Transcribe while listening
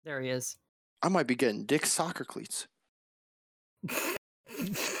There he is. I might be getting Dick's soccer cleats. Because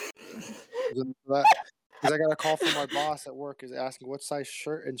I got a call from my boss at work is asking what size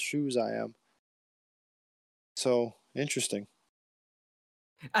shirt and shoes I am. So interesting.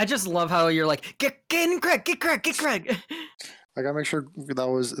 I just love how you're like, get in, Craig, get Craig. I gotta make sure that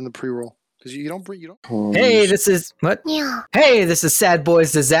was in the pre-roll because you don't. Hey, this is what? Yeah. Hey, this is Sad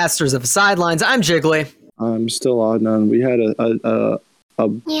Boys Disasters of Sidelines. I'm Jiggly. I'm still Adnan. We had a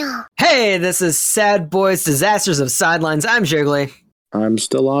Yeah. Hey, this is Sad Boys Disasters of Sidelines. I'm Jiggly. I'm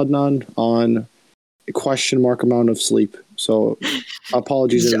still Adnan on a question mark amount of sleep. So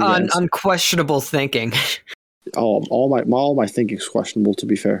apologies in On advance. unquestionable thinking. All my thinking's questionable, to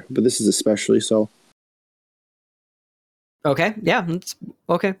be fair, but this is especially so. Okay, yeah,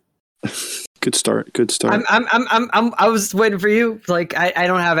 okay. Good start. I was waiting for you. Like, I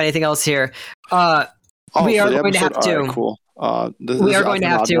don't have anything else here. We are going to have to. All right, cool. We are going to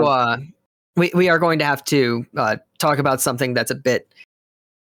have to. We are going to have to talk about something that's a bit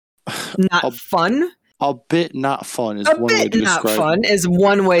not fun. A bit not fun is one way to describe it. Not fun is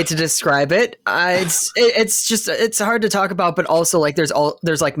one way to describe it. It's just it's hard to talk about, but also like there's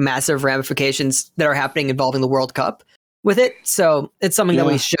like massive ramifications that are happening involving the World Cup with it. So it's something that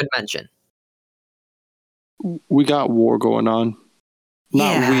we should mention. We got war going on.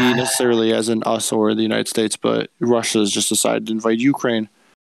 Not we necessarily as in us or the United States, but Russia's just decided to invade Ukraine.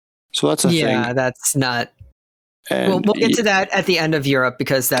 So that's a thing. Yeah, that's not. And we'll get to that at the end of Europe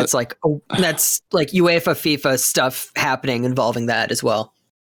because that's like UEFA, FIFA stuff happening involving that as well.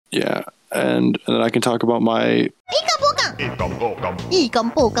 Yeah, and then I can talk about my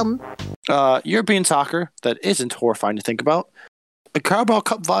European soccer that isn't horrifying to think about. The Carabao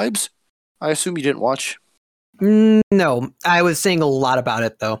Cup vibes. I assume you didn't watch. No, I was seeing a lot about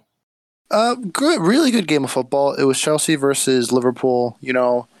it though. Really good game of football. It was Chelsea versus Liverpool. You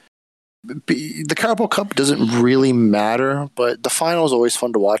know, the Carabao Cup doesn't really matter, but the final is always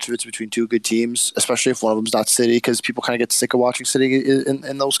fun to watch if it's between two good teams, especially if one of them's not City, because people kind of get sick of watching City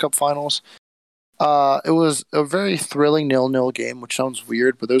in those cup finals. It was a very thrilling 0-0 game, which sounds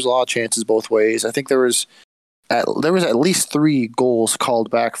weird, but there's a lot of chances both ways. I think there was at least 3 goals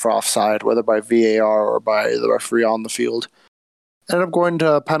called back for offside, whether by VAR or by the referee on the field. Ended up going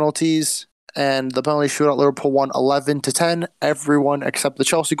to penalties, and the penalty shootout, Liverpool won 11-10. Everyone except the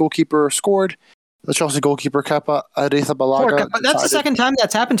Chelsea goalkeeper scored. The Chelsea goalkeeper, Kepa Arrizabalaga. That's the second time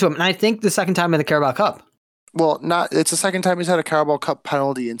that's happened to him, and I think the second time in the Carabao Cup. Well, it's the second time he's had a Carabao Cup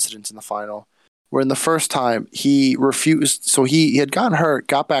penalty incident in the final, where in the first time he refused. So he had gotten hurt,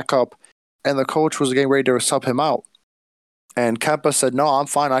 got back up, and the coach was getting ready to sub him out. And Kepa said, "No, I'm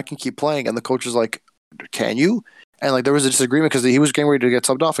fine. I can keep playing." And the coach was like, "Can you?" And like there was a disagreement because he was getting ready to get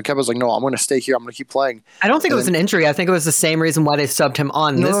subbed off, and Kepa was like, "No, I'm going to stay here. I'm going to keep playing." I don't think it was an injury. I think it was the same reason why they subbed him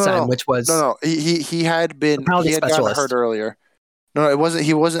on this time, which was he had gotten hurt earlier. No, it wasn't.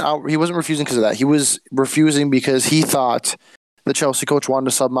 He wasn't out. He wasn't refusing because of that. He was refusing because he thought the Chelsea coach wanted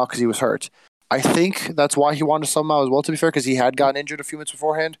to sub him out because he was hurt. I think that's why he wanted to sub him out as well. To be fair, because he had gotten injured a few minutes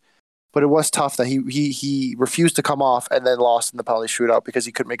beforehand. But it was tough that he refused to come off and then lost in the penalty shootout because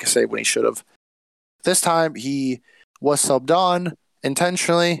he couldn't make a save when he should have. This time he was subbed on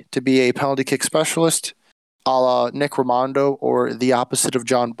intentionally to be a penalty kick specialist, a la Nick Rimando or the opposite of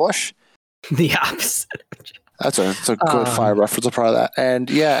John Bush. The opposite. That's a good fire reference. I'm proud of that. And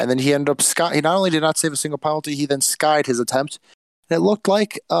then he ended up he not only did not save a single penalty, he then skied his attempt. And it looked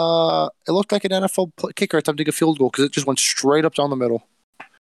like an NFL kicker attempting a field goal because it just went straight up down the middle.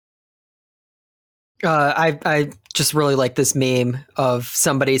 I just really like this meme of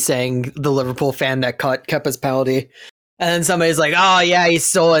somebody saying the Liverpool fan that caught Kepa's penalty, and then somebody's like, "Oh yeah, he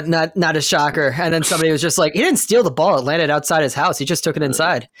stole it, not a shocker." And then somebody was just like, "He didn't steal the ball; it landed outside his house. He just took it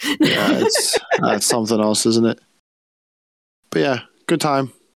inside." Yeah, that's something else, isn't it? But yeah, good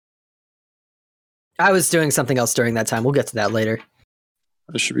time. I was doing something else during that time. We'll get to that later.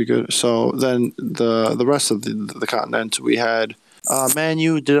 That should be good. So then the rest of the continent, we had. Man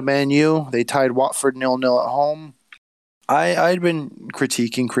U did a Man U. They tied Watford 0-0 at home. I'd been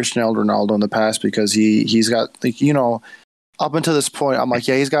critiquing Cristiano Ronaldo in the past because he's got, like, you know, up until this point, I'm like,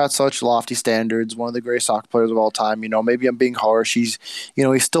 yeah, he's got such lofty standards, one of the greatest soccer players of all time. You know, maybe I'm being harsh. He's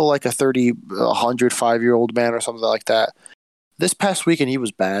still like a 105-year-old man or something like that. This past weekend, he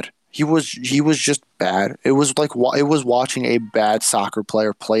was bad. He was just bad. It was watching a bad soccer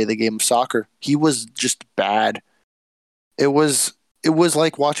player play the game of soccer. He was just bad. It was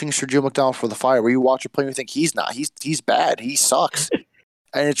like watching Sergio McDonald for the Fire, where you watch a player and you think he's bad, he sucks.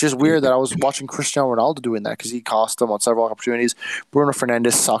 And it's just weird that I was watching Cristiano Ronaldo doing that because he cost them on several opportunities. Bruno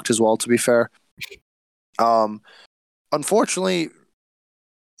Fernandes sucked as well, to be fair. Unfortunately,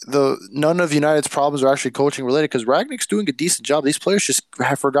 none of United's problems are actually coaching related because Ragnick's doing a decent job. These players just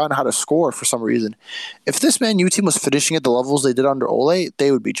have forgotten how to score for some reason. If this Man U team was finishing at the levels they did under Ole,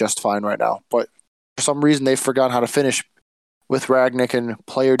 they would be just fine right now. But for some reason, they've forgotten how to finish with Ragnick and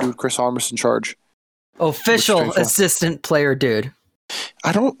player dude Chris Armas in charge. Official assistant player dude.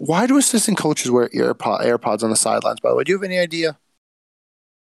 Why do assistant coaches wear AirPods on the sidelines, by the way? Do you have any idea?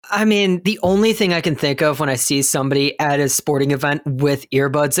 I mean, the only thing I can think of when I see somebody at a sporting event with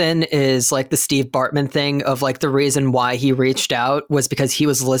earbuds in is like the Steve Bartman thing of like the reason why he reached out was because he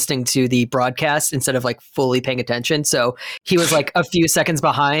was listening to the broadcast instead of like fully paying attention. So he was like a few seconds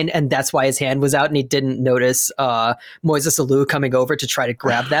behind, and that's why his hand was out and he didn't notice Moises Alou coming over to try to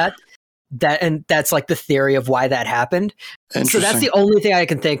grab that. And that's like the theory of why that happened. So that's the only thing I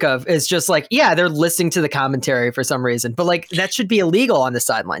can think of is just like, yeah, they're listening to the commentary for some reason, but like that should be illegal on the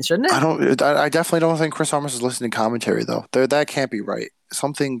sideline, shouldn't it? I definitely don't think Chris Armas is listening to commentary though. That can't be right.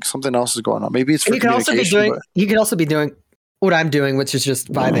 Something else is going on. Maybe it's for communication. You could also be doing what I'm doing, which is just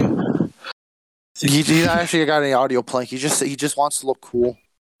vibing. He actually got any audio playing. He just wants to look cool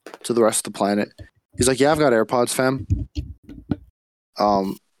to the rest of the planet. He's like, yeah, I've got AirPods, fam.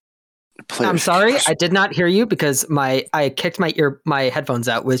 I'm sorry, I did not hear you because I kicked my headphones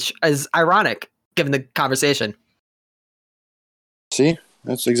out, which is ironic given the conversation. See,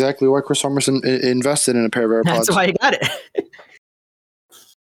 that's exactly why Chris Armas invested in a pair of AirPods. That's why he got it.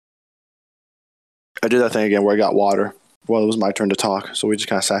 I did that thing again where I got water. Well, it was my turn to talk, so we just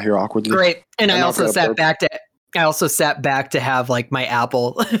kind of sat here awkwardly. Great, and I also sat back to have like my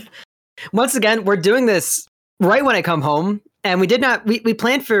apple. Once again, we're doing this right when I come home. And we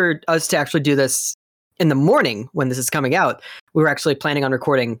planned for us to actually do this in the morning when this is coming out. We were actually planning on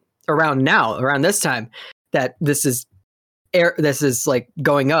recording around this time that this is like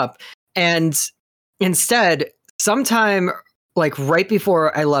going up. And instead, sometime like right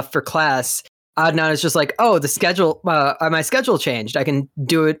before I left for class, Adnan is just like, oh, my schedule changed. I can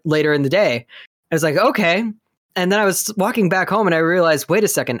do it later in the day. I was like, okay. And then I was walking back home and I realized, wait a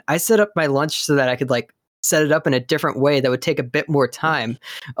second, I set up my lunch so that I could like set it up in a different way that would take a bit more time.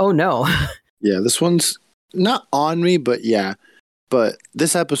 Oh no. Yeah, this one's not on me, but yeah. But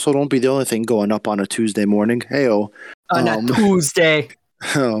this episode won't be the only thing going up on a Tuesday morning. Heyo. Not Tuesday.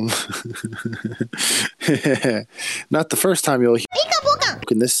 Not the first time you'll hear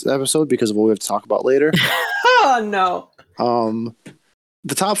in this episode because of what we have to talk about later. Oh no.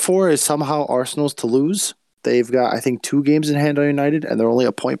 The top four is somehow Arsenal's to lose. They've got, I think, 2 games in hand on United, and they're only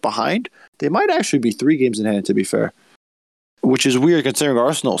a point behind. They might actually be 3 games in hand, to be fair. Which is weird considering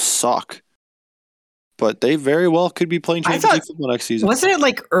Arsenal suck. But they very well could be playing Champions League football next season. Wasn't it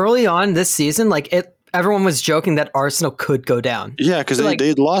like early on this season, like everyone was joking that Arsenal could go down? Yeah, because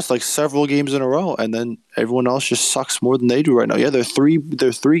they'd lost like several games in a row, and then everyone else just sucks more than they do right now. Yeah, they're 3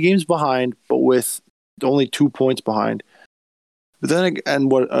 games behind, but with only 2 points behind. But then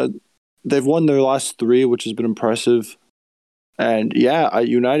they've won their last 3, which has been impressive. And yeah,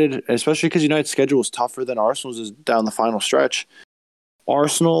 United, especially because United's schedule is tougher than Arsenal's is down the final stretch.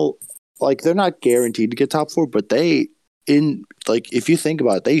 Arsenal, like, they're not guaranteed to get top 4, but if you think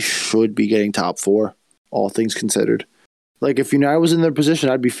about it, they should be getting top 4, all things considered. Like, if United was in their position,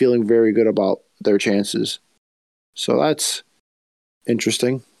 I'd be feeling very good about their chances. So that's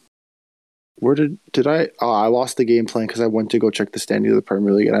interesting. Where did I? Oh, I lost the game plan because I went to go check the standing of the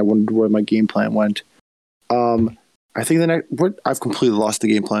Premier League, and I wondered where my game plan went. I think I've completely lost the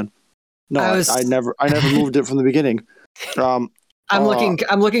game plan. No, I never moved it from the beginning. I'm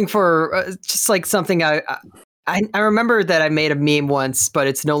looking for just like something. I remember that I made a meme once, but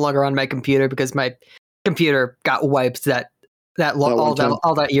it's no longer on my computer because my computer got wiped that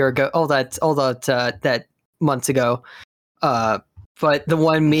year ago, all that months ago. But the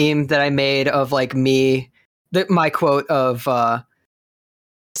one meme that I made of like my quote of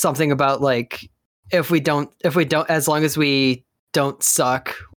something about like if we don't as long as we don't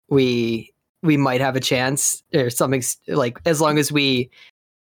suck, we might have a chance or something like as long as we.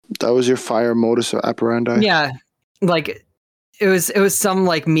 That was your fire modus operandi. Yeah, like it was some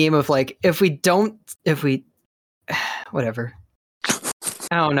like meme of like if we whatever.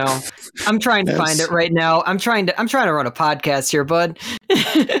 I don't know. I'm trying to find it right now. I'm trying to run a podcast here, bud.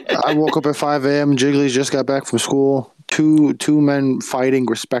 I woke up at 5 a.m. Jiggly's just got back from school. Two men fighting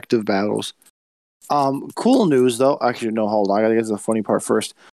respective battles. Cool news though. Actually, no, hold on. I gotta get to the funny part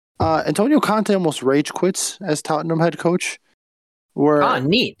first. Antonio Conte almost rage quits as Tottenham head coach.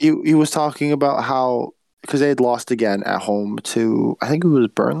 Neat. He was talking about how because they had lost again at home to I think it was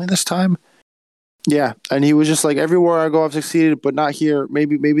Burnley this time. Yeah, and he was just like, everywhere I go, I've succeeded, but not here.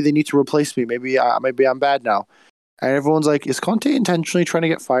 Maybe they need to replace me. Maybe I'm bad now. And everyone's like, is Conte intentionally trying to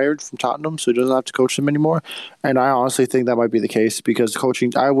get fired from Tottenham so he doesn't have to coach them anymore? And I honestly think that might be the case because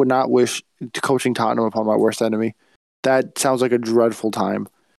I would not wish coaching Tottenham upon my worst enemy. That sounds like a dreadful time.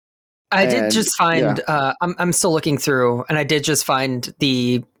 I did just find, I'm still looking through, and I did just find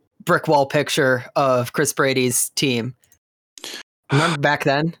the brick wall picture of Chris Brady's team. Remember back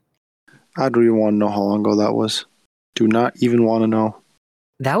then? I don't even want to know how long ago that was. Do not even want to know.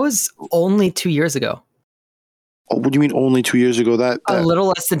 That was only 2 years ago. Oh, what do you mean only 2 years ago? That A little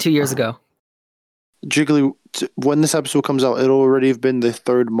less than 2 years ago. Jiggly, when this episode comes out, it'll already have been the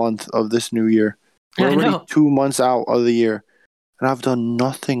third month of this new year. We're already 2 months out of the year, and I've done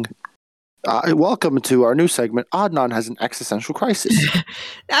nothing. Welcome to our new segment, Adnan has an existential crisis.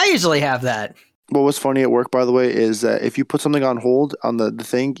 I usually have that. What was funny at work, by the way, is that if you put something on hold on the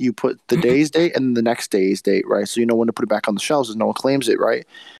thing, you put the day's date and the next day's date, right? So you know when to put it back on the shelves and no one claims it, right?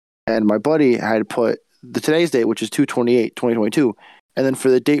 And my buddy had put the today's date, which is 2/28/2022, and then for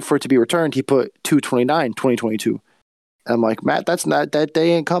the date for it to be returned, he put 2/29/2022. I'm like, Matt, that's not, that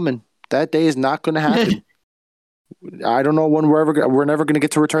day ain't coming. That day is not going to happen. I don't know when we're never going to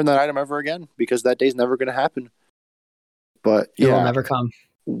get to return that item ever again because that day's never going to happen. But It will never come.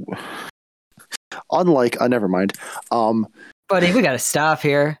 Unlike, never mind. Buddy, we got to stop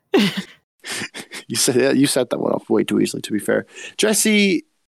here. You set that one up way too easily. To be fair, Jesse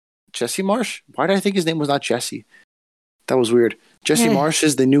Marsh. Why did I think his name was not Jesse? That was weird. Jesse Marsh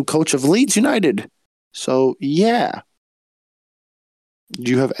is the new coach of Leeds United. So yeah.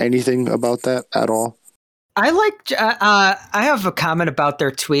 Do you have anything about that at all? I have a comment about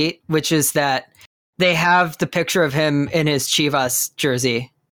their tweet, which is that they have the picture of him in his Chivas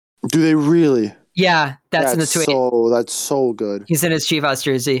jersey. Do they really? Yeah, that's in the tweet. That's so good. He's in his Chivas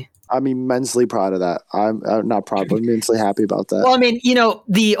jersey. I'm immensely proud of that. I'm not proud, but immensely happy about that. Well, I mean,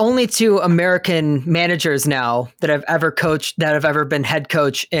 the only two American managers now that have ever coached, that have ever been head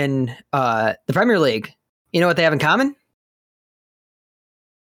coach in the Premier League, you know what they have in common?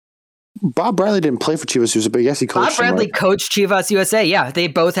 Bob Bradley didn't play for Chivas USA, but yes, he coached. Bob Bradley coached Chivas USA. Yeah, they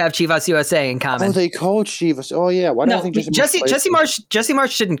both have Chivas USA in common. Oh, they coached Chivas. Oh, yeah. Why do I think Jesse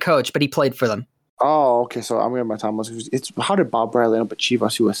Marsh didn't coach, but he played for them. Oh, okay. So I'm getting my time. It's how did Bob Bradley end up at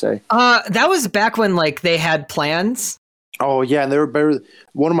Chivas USA? That was back when they had plans. Oh yeah, and they were better.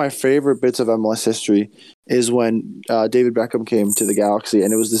 One of my favorite bits of MLS history is when David Beckham came to the Galaxy,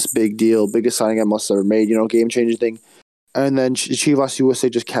 and it was this big deal, biggest signing MLS ever made. Game changing thing. And then Chivas USA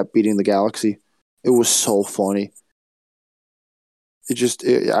just kept beating the Galaxy. It was so funny.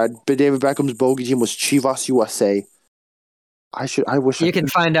 David Beckham's bogey team was Chivas USA. I wish you can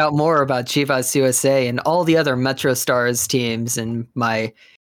find out more about Chivas USA and all the other Metro Stars teams in my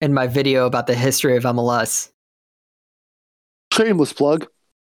video about the history of MLS. Shameless plug.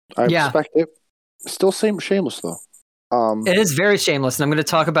 I respect it. Still shameless though. It is very shameless, and I'm going to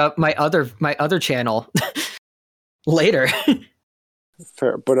talk about my other channel later.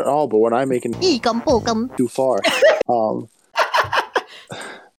 Fair, but when I'm making too far.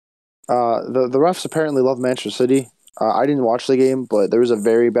 The refs apparently love Manchester City. I didn't watch the game, but there was a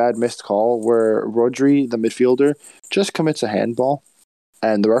very bad missed call where Rodri, the midfielder, just commits a handball,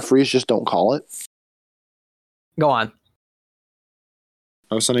 and the referees just don't call it. Go on.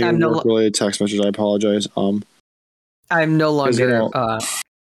 I was sending a work-related text message. I apologize. I'm no longer.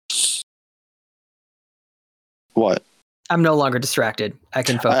 What? I'm no longer distracted. I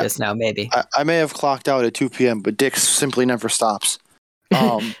can focus now, maybe. I may have clocked out at 2 p.m., but Dix simply never stops.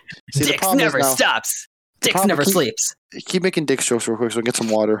 Dix never stops. Dix never sleeps. Keep making Dix jokes real quick so I get some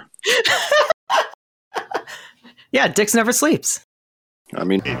water. Yeah, Dix never sleeps. I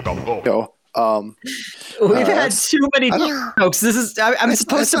mean, we've had too many jokes. This is I'm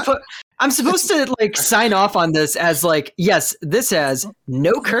supposed to sign off on this as yes, this has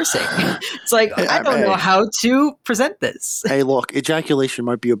no cursing. It's I don't know how to present this. Hey, look, ejaculation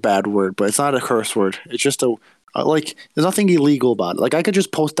might be a bad word, but it's not a curse word. It's just there's nothing illegal about it. I could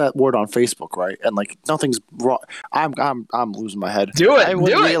just post that word on Facebook, right? And nothing's wrong. I'm losing my head. Do it.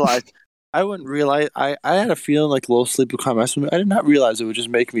 I wouldn't realize. I had a feeling low sleep would come mess with me. I did not realize it would just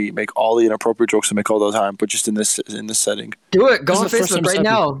make me make all the inappropriate jokes I make all the time, but just in this setting. Do it. Go on Facebook right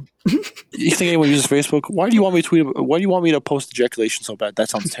now. You think anyone uses Facebook? Why do you want me to tweet? Why do you want me to post ejaculation so bad? That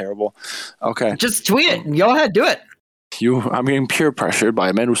sounds terrible. Okay, just tweet it. Go ahead, do it. I'm getting peer pressured by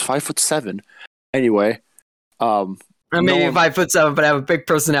a man who's 5'7". Anyway, I'm maybe 5'7", but I have a big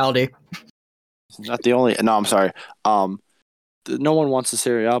personality. Not the only. No, I'm sorry. No one wants the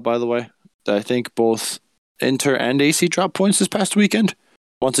Serie A, by the way. I think both Inter and AC dropped points this past weekend.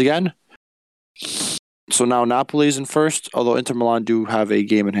 Once again. So now Napoli's in first, although Inter Milan do have a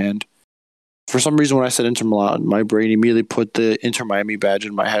game in hand. For some reason, when I said Inter Milan, my brain immediately put the Inter Miami badge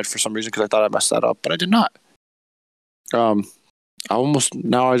in my head for some reason because I thought I messed that up, but I did not. I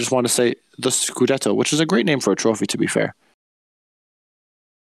just want to say the Scudetto, which is a great name for a trophy, to be fair.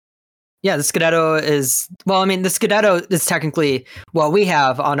 Yeah, the Scudetto is, well, I mean, the Scudetto is technically what we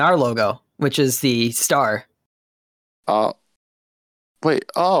have on our logo, which is the star. Wait,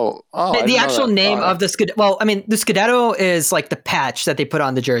 The actual name of the Scudetto, well, I mean, the Scudetto is like the patch that they put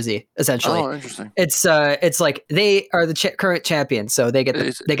on the jersey, essentially. Oh, interesting. It's like they are the current champions, so they get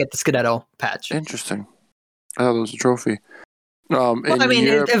the Scudetto patch. Interesting. I thought it was a trophy. Well, I mean,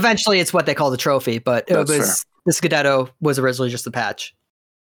 eventually it's what they call the trophy, but it was fair. The Scudetto was originally just the patch.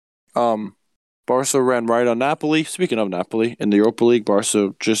 Barca ran right on Napoli. Speaking of Napoli, in the Europa League,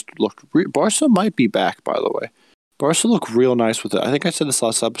 Barca just looked. Barca might be back, by the way. Barca look real nice with it. I think I said this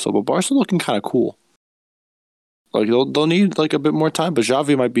last episode, but Barca looking kind of cool. Like they'll need like a bit more time, but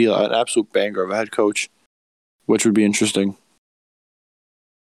Xavi might be an absolute banger of a head coach, which would be interesting.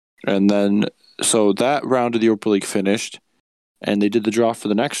 And then, so that round of the Europa League finished, and they did the draw for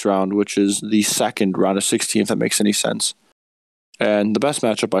the next round, which is the second round of 16, if that makes any sense. And the best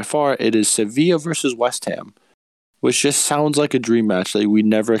matchup by far, it is Sevilla versus West Ham, which just sounds like a dream match that we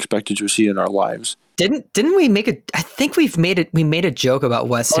never expected to see in our lives. Didn't we make a? I think we made a joke about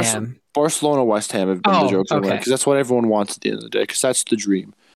West Ham. Barcelona, West Ham have been the joke, because that's what everyone wants at the end of the day, because that's the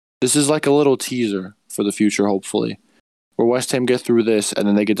dream. This is like a little teaser for the future, hopefully, where West Ham get through this and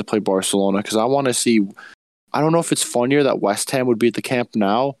then they get to play Barcelona. Because I want to see. I don't know if it's funnier that West Ham would be at the Camp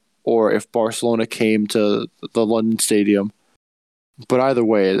Nou or if Barcelona came to the London Stadium. But either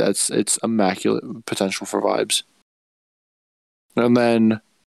way, it's immaculate potential for vibes. And then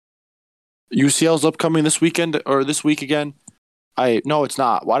UCL's upcoming this weekend or this week again. No, it's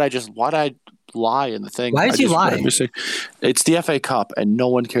not. Why'd I lie in the thing? Why did you lie? It's the FA Cup, and no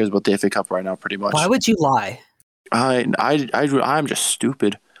one cares about the FA Cup right now. Pretty much. Why would you lie? I'm just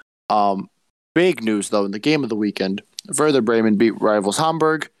stupid. Big news though in the game of the weekend. Werder Bremen beat rivals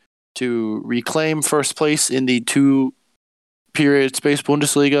Hamburg to reclaim first place in the 2-period space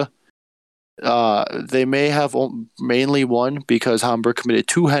Bundesliga. They may have mainly won because Hamburg committed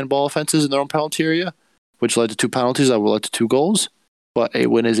 2 handball offenses in their own penalty area, which led to 2 penalties that will lead to 2 goals. But a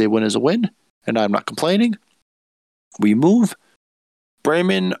win is a win is a win, and I'm not complaining. We move.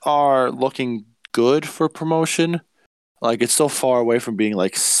 Bremen are looking good for promotion. Like, it's so far away from being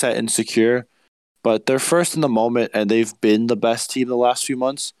like set and secure, but they're first in the moment, and they've been the best team the last few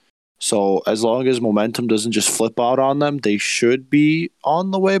months. So as long as momentum doesn't just flip out on them, they should be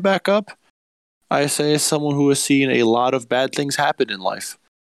on the way back up. I say as someone who has seen a lot of bad things happen in life.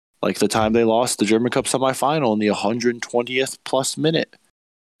 Like the time they lost the German Cup semifinal in the 120th plus minute.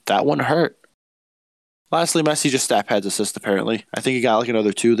 That one hurt. Lastly, Messi just stat pads assist apparently. I think he got like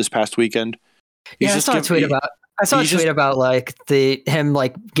another 2 this past weekend. I saw a tweet about like him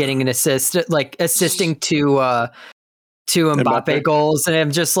like getting an assist, like assisting to Mbappe goals, and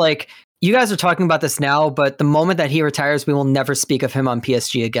I'm just like, you guys are talking about this now, but the moment that he retires, we will never speak of him on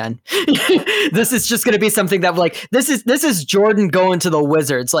PSG again. This is just going to be something that like this is Jordan going to the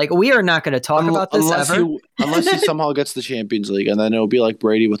Wizards. Like, we are not going to talk about this ever, unless he somehow gets the Champions League, and then it'll be like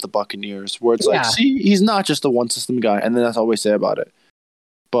Brady with the Buccaneers, where it's like, see, he's not just a one system guy, and then that's all we say about it.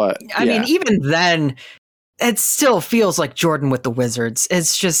 But I mean, even then, it still feels like Jordan with the Wizards.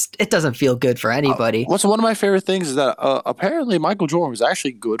 It's just, it doesn't feel good for anybody. What's one of my favorite things is that apparently Michael Jordan was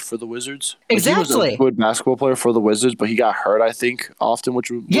actually good for the Wizards. Exactly. He was a good basketball player for the Wizards, but he got hurt, I think, often.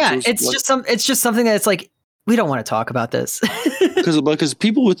 It's just something that it's like, we don't want to talk about this. Because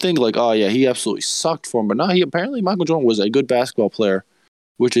people would think like, oh yeah, he absolutely sucked for him, but no, apparently Michael Jordan was a good basketball player,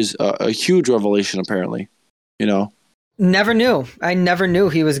 which is a huge revelation. Apparently, you know. Never knew. I never knew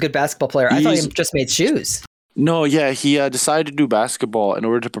he was a good basketball player. I thought he just made shoes. No, yeah, he decided to do basketball in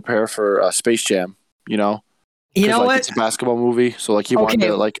order to prepare for Space Jam. You know what? It's a basketball movie, so like he wanted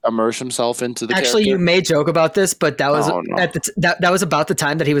to like immerse himself into the. Actually, character. You may joke about this, but that was that was about the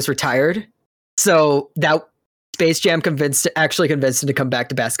time that he was retired. So that Space Jam convinced him to come back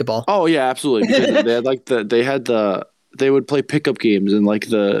to basketball. Oh yeah, absolutely. Because they had they would play pickup games in like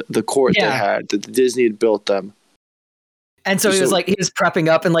the court they had that Disney had built them. And so he was prepping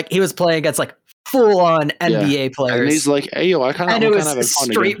up, and like he was playing against like full-on NBA players. And he's like, "Hey, yo, it was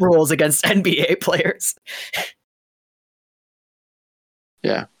street rules against NBA players."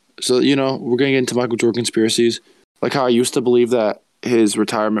 Yeah. So, we're going to get into Michael Jordan conspiracies. Like how I used to believe that his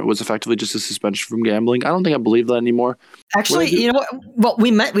retirement was effectively just a suspension from gambling. I don't think I believe that anymore. Actually, you know what? Well,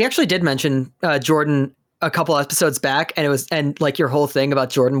 we actually did mention Jordan a couple episodes back, and like your whole thing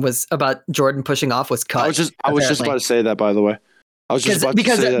about Jordan was about Jordan pushing off was cut. I was just about to say that, by the way. I was just about to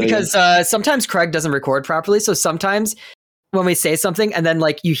say that because sometimes Craig doesn't record properly, so sometimes when we say something and then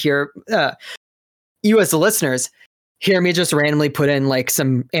like you hear you as the listeners hear me just randomly put in like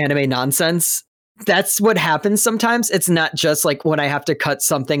some anime nonsense. That's what happens sometimes. It's not just like when I have to cut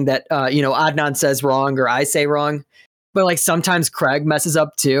something that Adnan says wrong or I say wrong, but like sometimes Craig messes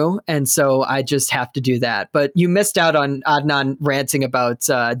up too, and so I just have to do that. But you missed out on Adnan ranting about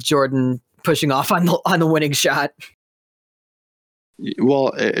Jordan pushing off on the winning shot.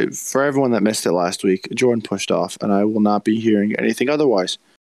 Well, for everyone that missed it last week, Jordan pushed off, and I will not be hearing anything otherwise.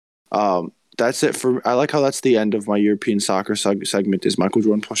 That's it for. I like how that's the end of my European soccer segment. Is Michael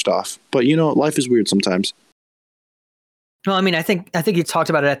Jordan pushed off? But life is weird sometimes. Well, I mean, I think you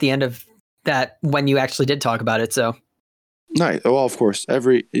talked about it at the end of that when you actually did talk about it. So, nice. Well, of course,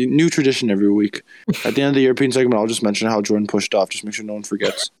 every new tradition every week. At the end of the European segment, I'll just mention how Jordan pushed off. Just make sure no one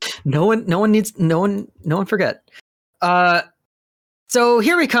forgets. No one forget. So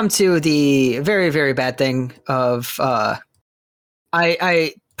here we come to the very, very bad thing of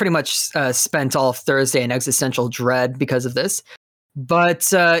I pretty much spent all of Thursday in existential dread because of this.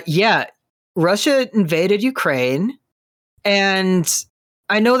 But Russia invaded Ukraine, and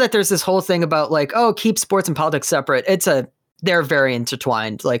I know that there's this whole thing about like, oh, keep sports and politics separate. They're very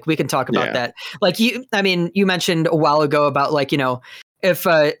intertwined. Like we can talk about that. Like you mentioned a while ago about like, if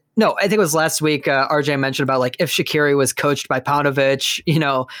no, I think it was last week. RJ mentioned about like if Shaqiri was coached by Paunovic,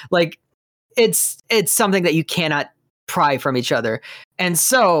 like it's something that you cannot pry from each other. And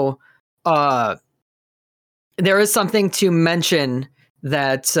so there is something to mention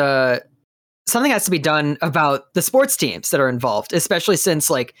that something has to be done about the sports teams that are involved, especially since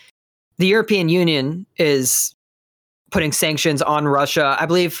like the European Union is putting sanctions on Russia. I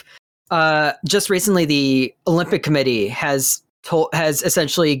believe just recently the Olympic Committee has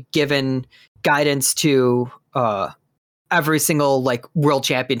essentially given guidance to every single like world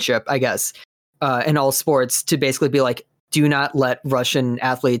championship, I guess, in all sports to basically be like, do not let Russian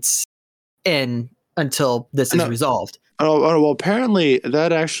athletes in until this is resolved. Well, apparently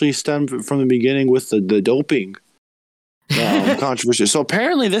that actually stemmed from the beginning with the doping controversy. So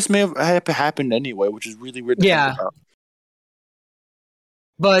apparently this may have happened anyway, which is really weird to think about.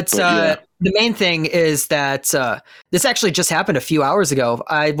 But the main thing is that this actually just happened a few hours ago.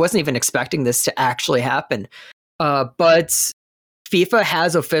 I wasn't even expecting this to actually happen. But FIFA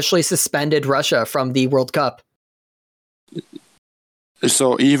has officially suspended Russia from the World Cup.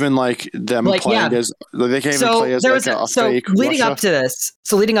 So even like them playing as they can't even play as like a fake leading Russia?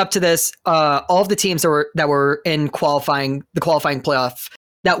 Leading up to this, all of the teams that were in the qualifying playoff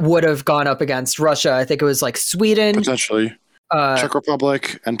that would have gone up against Russia. I think it was like Sweden, potentially. Czech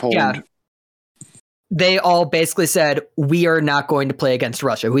Republic and Poland. Yeah, they all basically said, we are not going to play against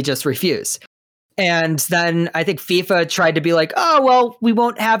Russia. We just refuse. And then I think FIFA tried to be like, oh, well, we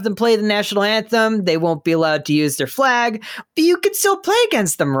won't have them play the national anthem. They won't be allowed to use their flag, but you could still play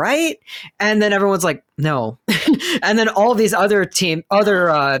against them, right? And then everyone's like, no. And then all of these other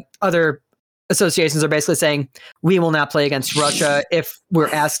associations are basically saying, we will not play against Russia. If we're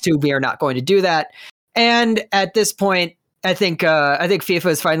asked to, we are not going to do that. And at this point, I think FIFA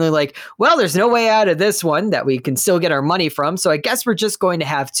is finally like, well, there's no way out of this one that we can still get our money from. So I guess we're just going to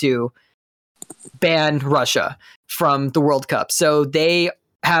have to ban Russia from the World Cup. So they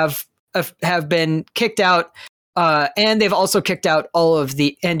have been kicked out, and they've also kicked out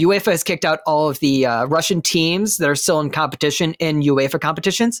and UEFA has kicked out all of the Russian teams that are still in competition in UEFA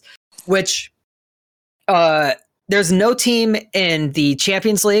competitions, which there's no team in the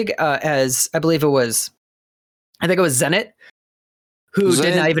Champions League, as I think it was Zenit, who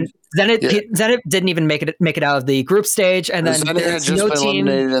did not even Zenit didn't even make it out of the group stage, and then there's no team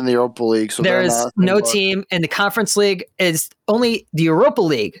in the Europa League. So there's no team in the Conference League. It's only the Europa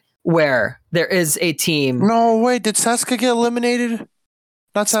League where there is a team. No, wait, did CSKA get eliminated?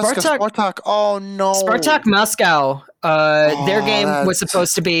 Not CSKA, Spartak. Oh no, Spartak Moscow. Their game was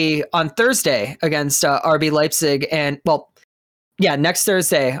supposed to be on Thursday against RB Leipzig, and next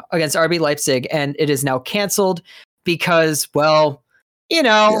Thursday against RB Leipzig, and it is now canceled because, war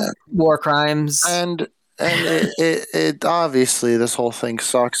crimes. And it obviously this whole thing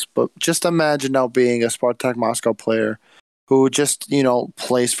sucks, but just imagine now being a Spartak Moscow player who just,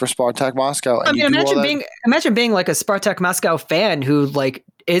 plays for Spartak Moscow. And imagine being like a Spartak Moscow fan who like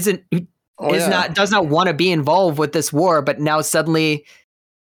does not want to be involved with this war, but now suddenly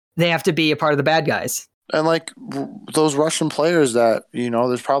they have to be a part of the bad guys. And like those Russian players that,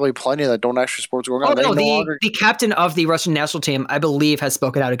 there's probably plenty that don't actually sports going on. The captain of the Russian national team, I believe, has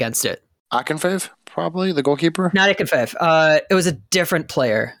spoken out against it. Akinfeev, probably the goalkeeper. Not Akinfeev. It was a different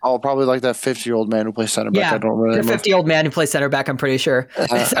player. Oh, probably like that 50-year-old man who plays center back. Yeah, I don't really the know. 50-year-old man who plays center back. I'm pretty sure.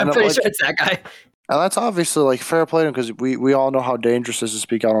 I'm pretty sure it's that guy. And that's obviously like fair play to him because we all know how dangerous it is to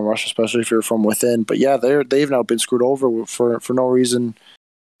speak out on Russia, especially if you're from within. But yeah, they've now been screwed over for no reason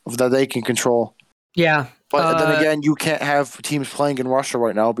that they can control. Yeah. But then again, you can't have teams playing in Russia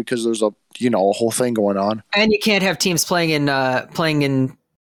right now because there's a whole thing going on. And you can't have teams playing in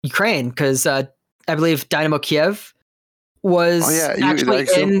Ukraine because I believe Dynamo Kiev was actually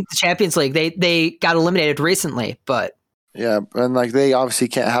in the Champions League. They got eliminated recently, but yeah, and like they obviously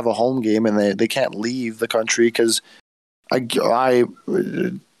can't have a home game and they can't leave the country because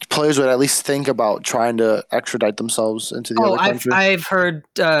players would at least think about trying to extradite themselves into the other country. I've heard,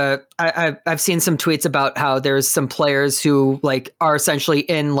 I've seen some tweets about how there's some players who like are essentially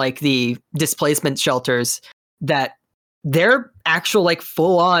in like the displacement shelters that they're actual like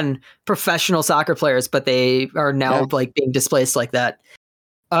full on professional soccer players, but they are now like being displaced like that.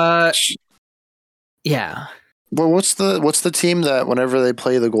 Yeah. Well, what's the team that whenever they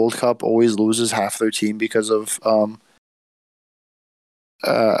play the Gold Cup always loses half their team because of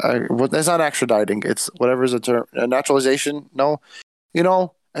it's not extraditing. It's whatever is the term. Naturalization? No,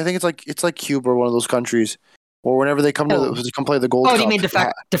 I think it's like Cuba or one of those countries, or whenever they come to come play the Gold Cup. Oh, do you mean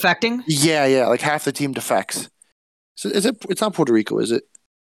defecting? Yeah, like half the team defects. So it's not Puerto Rico, is it?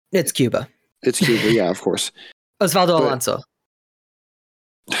 It's Cuba. It's Cuba, yeah, of course. Osvaldo Alonso.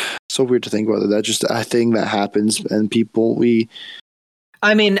 So weird to think about that. That's just a thing that happens, and people literally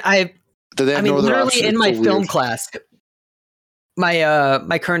in my film class.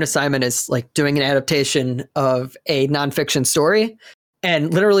 My current assignment is like doing an adaptation of a nonfiction story,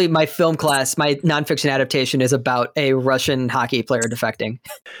 and literally my film class, my nonfiction adaptation is about a Russian hockey player defecting.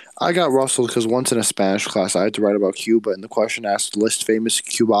 I got rustled because once in a Spanish class I had to write about Cuba, and the question asked list famous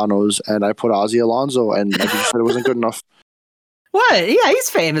Cubanos, and I put Ozzy Alonso, and I just said it wasn't good enough. What? Yeah, he's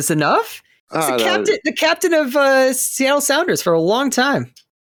famous enough. He's the captain of Seattle Sounders for a long time.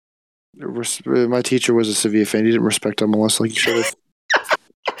 My teacher was a Sevilla fan. He didn't respect MLS like he should have.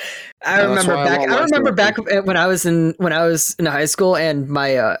 I remember back when I was in high school, and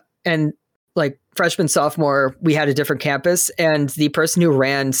my and like freshman sophomore, we had a different campus, and the person who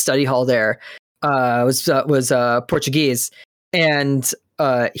ran study hall there was Portuguese, and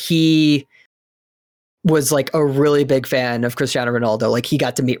he was like a really big fan of Cristiano Ronaldo. Like he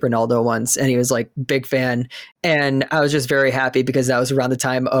got to meet Ronaldo once, and he was like big fan. And I was just very happy because that was around the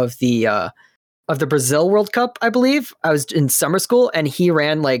time of the Brazil World Cup, I believe. I was in summer school, and he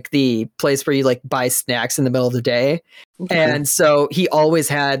ran like the place where you like buy snacks in the middle of the day. Okay. And so he always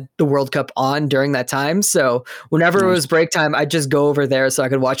had the World Cup on during that time. So whenever it was break time, I'd just go over there so I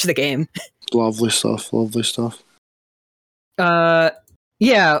could watch the game. Lovely stuff.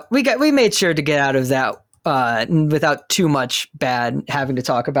 Yeah, we made sure to get out of that without too much bad having to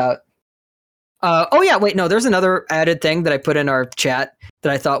talk about. There's another added thing that I put in our chat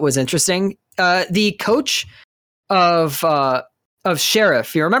that I thought was interesting. The coach of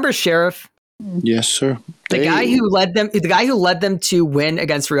Sheriff, you remember Sheriff? Yes, sir. The guy who led them to win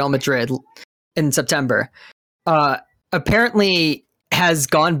against Real Madrid in September, apparently has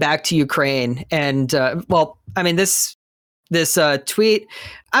gone back to Ukraine, and this tweet,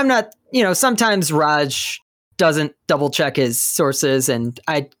 I'm not, sometimes Raj doesn't double check his sources, and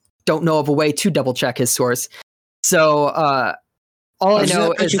I don't know of a way to double check his source. So all I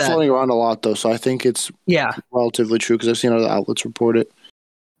know is that floating around a lot, though. So I think it's relatively true because I've seen other outlets report it.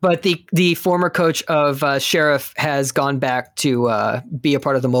 But the former coach of Sheriff has gone back to be a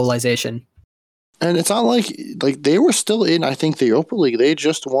part of the mobilization. And it's not like they were still in, I think, the Europa League. They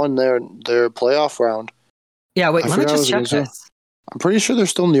just won their playoff round. Yeah, wait, let me just check this. I'm pretty sure they're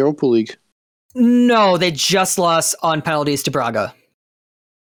still in the Europa League. No, they just lost on penalties to Braga.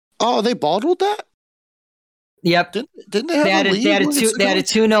 Oh, they bottled that? Yep. Didn't they have a lead? They had a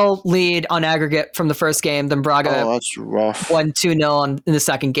 2-0 lead on aggregate from the first game. Then Braga that's rough. won 2-0 in the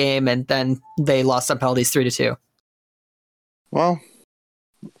second game, and then they lost on penalties 3-2. Well,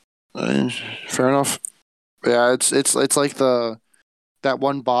 fair enough. Yeah, it's like that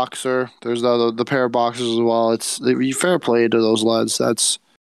one boxer. There's the pair of boxers as well. It's fair play to those lads. That's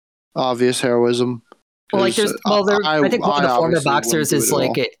obvious heroism. Well, I think one of the former boxers is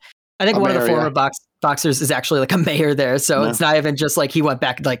like it. I think one of the former boxers is actually like a mayor there, so it's not even just like he went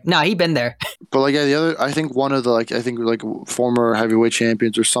back. Like, he'd been there. But like the other, I think one of the former heavyweight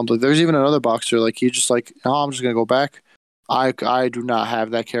champions or something. There's even another boxer like he just like, I'm just gonna go back. I do not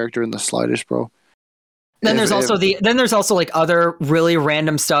have that character in the slightest, bro. Then there's also like other really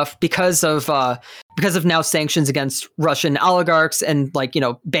random stuff because of now sanctions against Russian oligarchs and like, you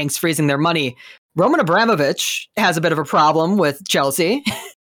know, banks freezing their money. Roman Abramovich has a bit of a problem with Chelsea.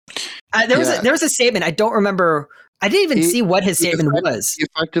 There was a statement. I don't remember. I didn't even see what his statement was. He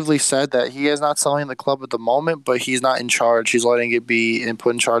effectively said that he is not selling the club at the moment, but he's not in charge. He's letting it be and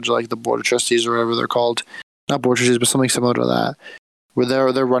put in charge of like the board of trustees or whatever they're called. Not board of trustees, but something similar to that.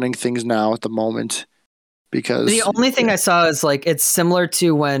 Where they're running things now at the moment. Because the only thing I saw is like it's similar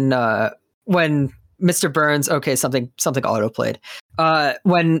to when Mr. Burns, okay, something auto played.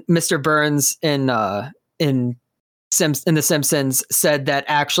 When Mr. Burns in The Simpsons said that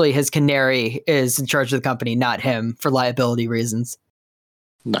actually his canary is in charge of the company, not him, for liability reasons.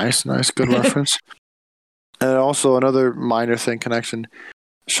 Nice, good reference. And also another minor thing connection.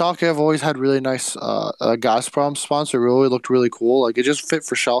 Schalke have always had really nice Gazprom sponsor. It really looked really cool. Like it just fit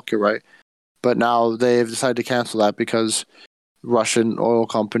for Schalke, right? But now they've decided to cancel that because Russian oil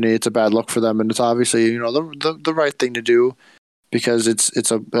company, it's a bad look for them, and it's obviously, you know, the right thing to do because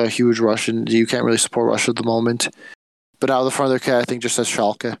it's a huge Russian. You can't really support Russia at the moment. But now the front of their kit, I think, just says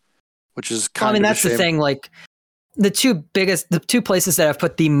Schalke, which is kind of that's the thing. Like the two places that have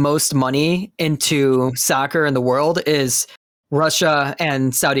put the most money into soccer in the world is Russia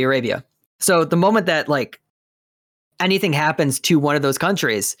and Saudi Arabia. So the moment that like anything happens to one of those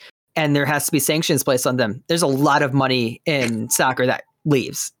countries and there has to be sanctions placed on them, there's a lot of money in soccer that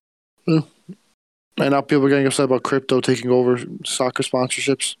leaves. And now people are getting upset about crypto taking over soccer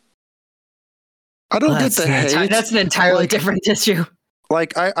sponsorships. I don't get the hate. That's an entirely different issue.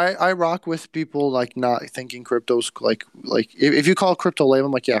 Like I rock with people like not thinking crypto's like if you call crypto lame,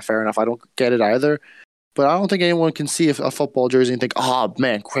 I'm like, yeah, fair enough. I don't get it either. But I don't think anyone can see a football jersey and think, oh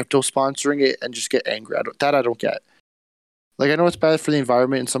man, crypto sponsoring it and just get angry. I don't get. Like I know it's bad for the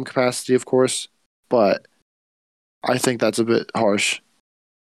environment in some capacity, of course, but I think that's a bit harsh.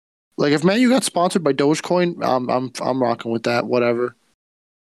 Like if Man U got sponsored by Dogecoin, I'm rocking with that. Whatever,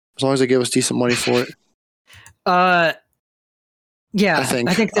 as long as they give us decent money for it. Yeah, I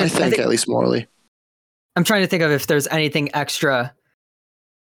think at least morally. I'm trying to think of if there's anything extra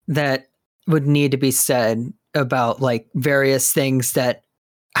that would need to be said about like various things that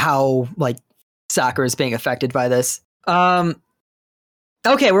how like soccer is being affected by this.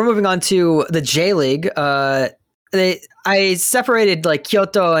 Okay, we're moving on to the J League. I separated like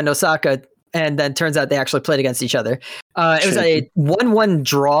Kyoto and Osaka, and then turns out they actually played against each other. It was a 1-1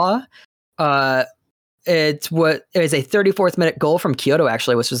 draw. It was a 34th minute goal from Kyoto,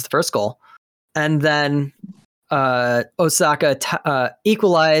 actually, which was the first goal. And then Osaka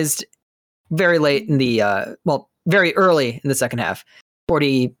equalized very late in the, very early in the second half,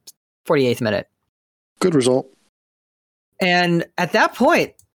 48th minute. Good result. And at that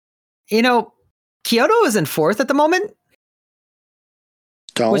point, you know, Kyoto is in fourth at the moment,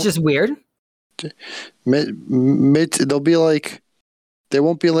 which is weird. They'll be like, they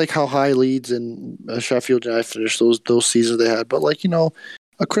won't be like how high Leeds and Sheffield United finished those seasons they had, but like, you know,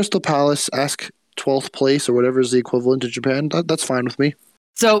 a Crystal Palace ask 12th place or whatever is the equivalent to Japan. That's fine with me.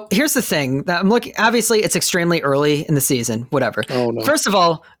 So here's the thing that I'm looking. Obviously, it's extremely early in the season. Whatever. Oh no. First of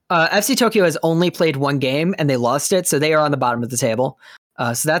all, FC Tokyo has only played one game and they lost it, so they are on the bottom of the table.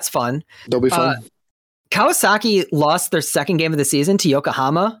 So that's fun. They'll be fun. Kawasaki lost their second game of the season to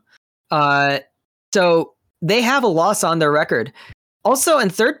Yokohama. So they have a loss on their record. Also in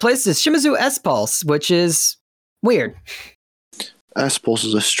third place is Shimizu S-Pulse, which is weird. S-Pulse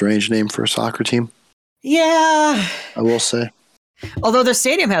is a strange name for a soccer team. Yeah. I will say. Although their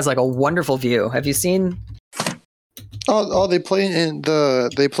stadium has like a wonderful view. Have you seen? Oh, they play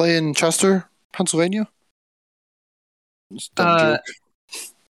in Chester, Pennsylvania?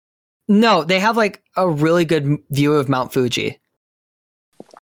 No, they have like a really good view of Mount Fuji.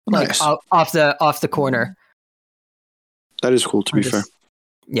 Nice. Like off the corner. That is cool, to be fair.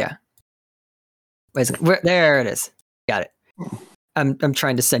 Yeah. There it is. Got it. I'm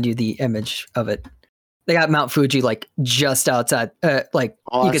trying to send you the image of it. They got Mount Fuji like just outside. You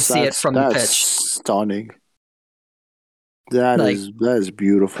can see it from the pitch. Stunning. That is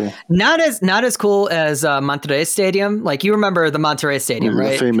beautiful. Not as cool as Monterrey Stadium. Like you remember the Monterrey Stadium,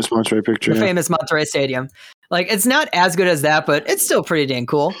 right? The famous Monterrey picture. Famous Monterrey Stadium. Like it's not as good as that, but it's still pretty dang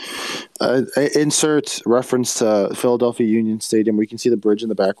cool. Insert reference to Philadelphia Union Stadium. We can see the bridge in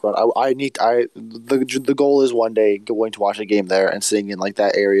the background. The goal is one day going to watch a game there and sitting in like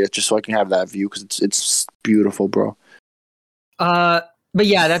that area just so I can have that view because it's beautiful, bro. But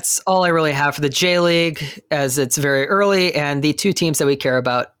yeah, that's all I really have for the J League as it's very early and the two teams that we care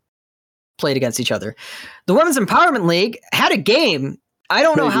about played against each other. The Women's Empowerment League had a game. I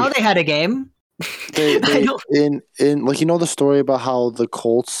don't know how they had a game. They in like the story about how the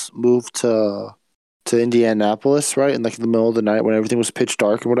Colts moved to Indianapolis, right? In like the middle of the night when everything was pitch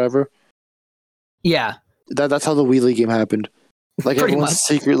dark and whatever. Yeah. That's how the Wheelie game happened. Like Pretty everyone much.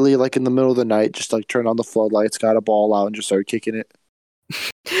 secretly, like in the middle of the night, just like turned on the floodlights, got a ball out, and just started kicking it.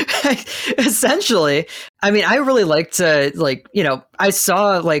 Essentially, I mean, I really like to I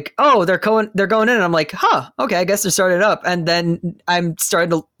saw like, oh, they're going in, and I'm like, huh, okay, I guess they're starting up, and then I'm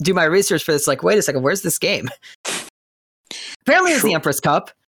starting to do my research for this. Like, wait a second, where's this game? Apparently, it's the Empress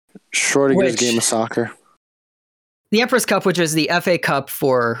Cup. Schrodinger's game of soccer. The Empress Cup, which is the FA Cup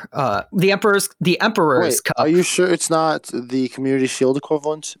for the Emperor's Cup. Are you sure it's not the Community Shield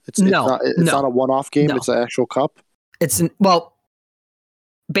equivalent? It's not a one-off game. No. It's an actual cup. Well,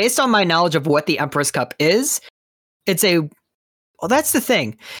 based on my knowledge of what the Empress Cup is, that's the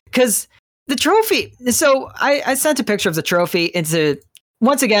thing. Because the trophy, so I sent a picture of the trophy.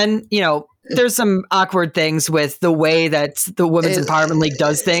 Once again, there's some awkward things with the way that the Women's Empowerment League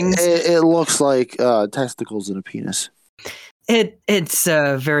does things. It looks like testicles in a penis. It's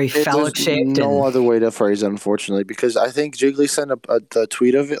very phallic shaped. No other way to phrase it, unfortunately, because I think Jiggly sent a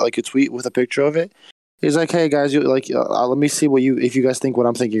tweet of it, like a tweet with a picture of it. He's like, "Hey guys, let me see if you guys think what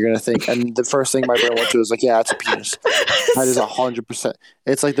I'm thinking, you're gonna think." And the first thing my brain went to was like, "Yeah, it's a penis." That is 100%.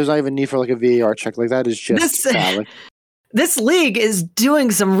 It's like there's not even need for like a VAR check. Like that is just phallic. This league is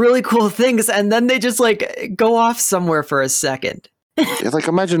doing some really cool things, and then they just like go off somewhere for a second. Like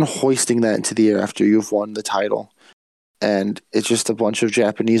imagine hoisting that into the air after you've won the title, and it's just a bunch of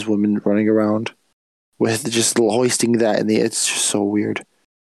Japanese women running around with just hoisting that in the air. It's just so weird.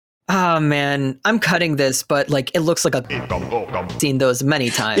 Oh man, I'm cutting this, but like it looks like I've seen those many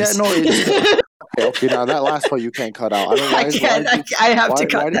times. Yeah, no. Okay. Now that last part you can't cut out. I don't. I have to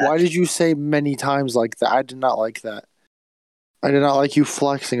cut that. Why did you say many times like that? I did not like that. I did not like you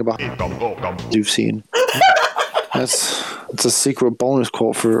flexing about you've seen. It's a secret bonus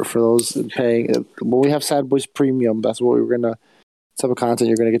quote for those paying. When we have Sad Boys Premium, that's what we're gonna. Type of content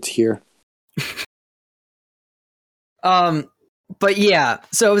you're gonna get to hear. But yeah,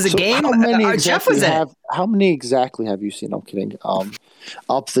 so it was a game. How many Jeff was in it. How many exactly have you seen? I'm kidding.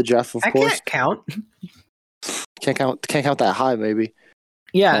 Up the Jeff, of course. Can't count. Can't count that high, maybe.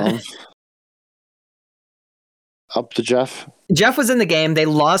 Yeah. Up to Jeff. Jeff was in the game. They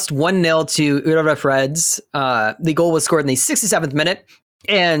lost 1-0 to Urawa Reds. The goal was scored in the 67th minute.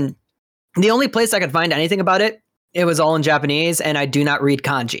 And the only place I could find anything about it, it was all in Japanese, and I do not read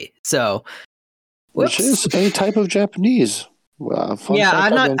kanji. So, whoops. Which is a type of Japanese. Yeah,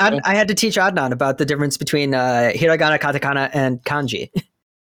 I had to teach Adnan about the difference between hiragana, katakana, and kanji.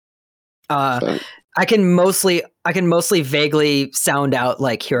 I can mostly vaguely sound out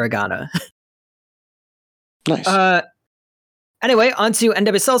like hiragana. Nice. Anyway, on to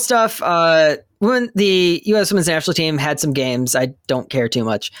NWSL stuff. When the U.S. Women's National Team had some games, I don't care too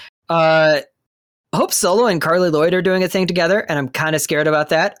much. Hope Solo and Carly Lloyd are doing a thing together, and I'm kind of scared about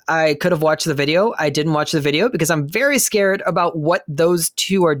that. I could have watched the video. I didn't watch the video because I'm very scared about what those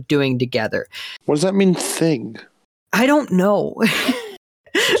two are doing together. What does that mean, thing? I don't know.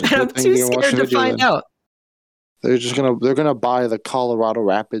 And I'm too scared to find out. They're gonna buy the Colorado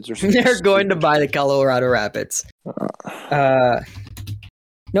Rapids or something. They're going to buy the Colorado Rapids. No,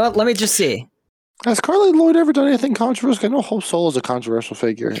 let me just see. Has Carly Lloyd ever done anything controversial? I know Hope Solo is a controversial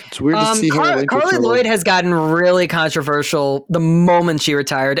figure. It's weird to see her. Carly Lloyd has gotten really controversial the moment she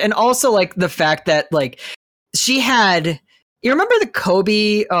retired, and also like the fact that like she had. You remember the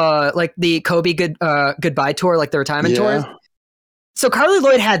Kobe, goodbye tour, like the retirement tour? So Carly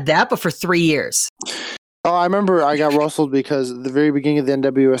Lloyd had that, but for 3 years. Oh, I remember I got rustled because at the very beginning of the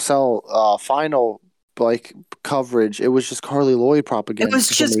NWSL final coverage, it was just Carly Lloyd propaganda. It was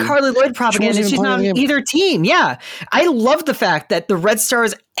just Carly Lloyd propaganda. She's not on either team. Yeah. I love the fact that the Red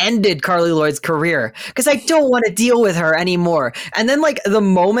Stars ended Carly Lloyd's career because I don't want to deal with her anymore. And then like the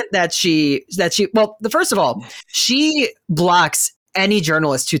moment first of all, she blocks any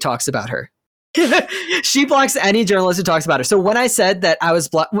journalist who talks about her. She blocks any journalist who talks about her. So when I said that I was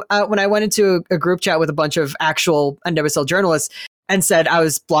when I went into a group chat with a bunch of actual NWSL journalists and said I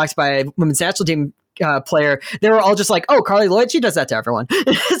was blocked by a women's national team player, they were all just like, "Oh, Carly Lloyd, she does that to everyone."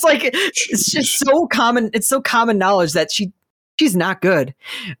 It's like it's just so common. It's so common knowledge that she's not good.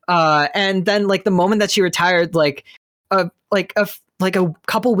 And then like the moment that she retired, like a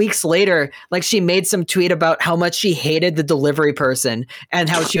couple weeks later, like she made some tweet about how much she hated the delivery person and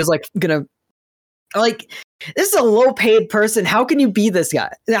how she was like gonna. Like, this is a low-paid person. How can you be this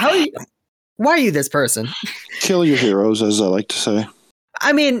guy? Why are you this person? Kill your heroes, as I like to say.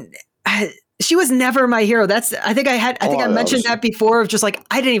 I mean, she was never my hero. I think I mentioned that before of just like,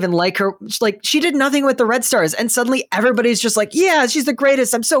 I didn't even like her. Like she did nothing with the Red Stars and suddenly everybody's just like, yeah, she's the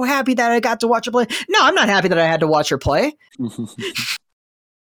greatest. I'm so happy that I got to watch her play. No, I'm not happy that I had to watch her play.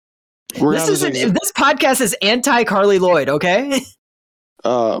 This podcast is anti Carly Lloyd. Okay.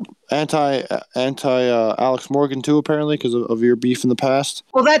 Anti Alex Morgan too, apparently because of your beef in the past.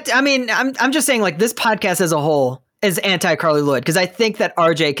 Well, I'm just saying like this podcast as a whole is anti Carly Lloyd because I think that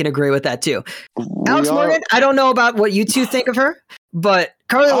RJ can agree with that too. Alex Morgan, I don't know about what you two think of her, but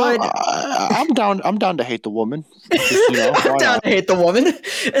Carly Lloyd, I'm down to hate the woman. I'm down to hate the woman.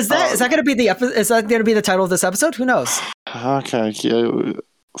 Is that going to be is that going to be the title of this episode? Who knows? Okay, yeah.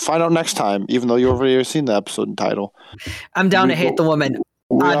 Find out next time. Even though you already seen the episode and title, I'm down to hate the woman.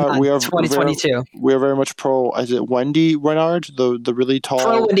 We are 2022. We are very much pro. Is it Wendy Renard, the really tall?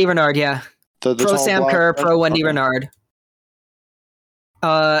 Pro Wendy Renard, yeah. The pro Sam Kerr, pro Wendy Renard.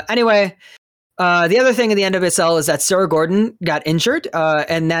 Anyway, the other thing in the NWSL is that Sarah Gordon got injured,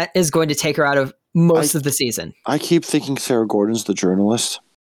 and that is going to take her out of most of the season. I keep thinking Sarah Gordon's the journalist,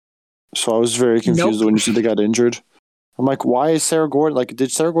 so I was very confused when you said they got injured. I'm like, why is Sarah Gordon like?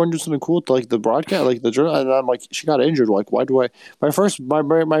 Did Sarah Gordon do something cool to like the broadcast, like the journal? And I'm like, she got injured. Like, why do I? My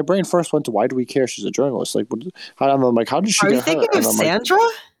brain first went to why do we care? She's a journalist. Like, I'm like, how did she? Are you thinking of Sandra?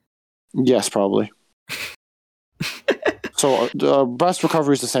 Yes, probably. So, best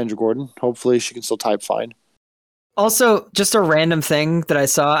recoveries to Sandra Gordon. Hopefully, she can still type fine. Also, just a random thing that I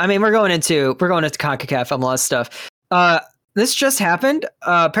saw. I mean, we're going into CONCACAF MLS stuff. This just happened.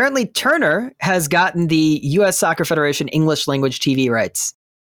 Apparently, Turner has gotten the U.S. Soccer Federation English language TV rights.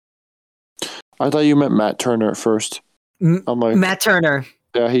 I thought you meant Matt Turner at first. I'm like, Matt Turner.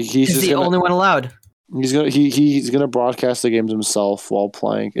 Yeah, he's the only one allowed. He's gonna broadcast the games himself while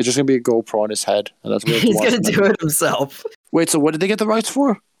playing. It's just gonna be a GoPro on his head, and that's what he's gonna do it himself. Wait, so what did they get the rights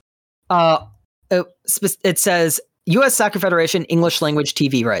for? It says U.S. Soccer Federation English language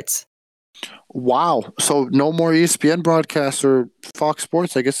TV rights. Wow. So no more ESPN broadcasts or Fox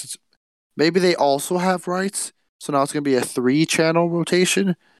Sports. I guess maybe they also have rights. So now it's going to be a 3-channel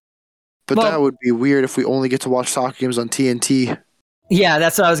rotation. But that would be weird if we only get to watch soccer games on TNT. Yeah,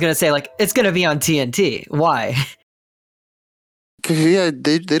 that's what I was going to say. Like, it's going to be on TNT. Why? Yeah,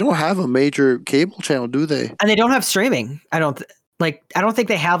 they don't have a major cable channel, do they? And they don't have streaming. I don't think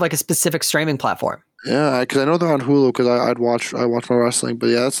they have like a specific streaming platform. Yeah, because I know they're on Hulu because I watch my wrestling. But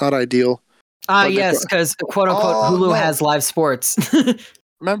yeah, that's not ideal. Yes, because quote unquote Hulu has live sports.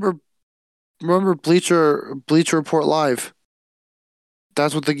 Remember Bleacher Report Live?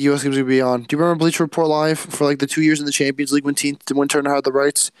 That's what the U.S. games would be on. Do you remember Bleacher Report Live for like the 2 years in the Champions League when Turner had the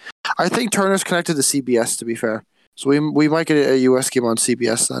rights? I think Turner's connected to CBS, to be fair. So we might get a U.S. game on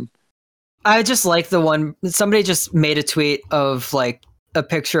CBS then. I just like the one somebody just made a tweet of like a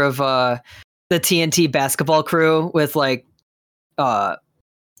picture of the TNT basketball crew with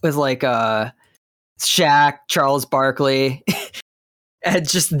Shaq, Charles Barkley. And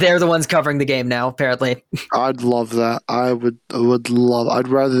just they're the ones covering the game now, apparently. I'd love that. I'd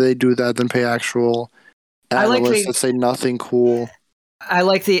rather they do that than pay actual analysts that say nothing cool. I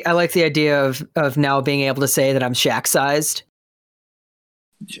like the idea of now being able to say that I'm Shaq sized.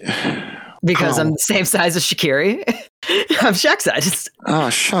 Because I'm the same size as Shaqiri. I'm Shaq sized.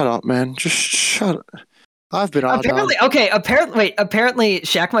 Oh, shut up, man. Just shut up. I've been on. Apparently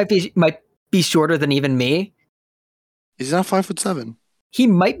Shaq might be shorter than even me. He's not 5'7". He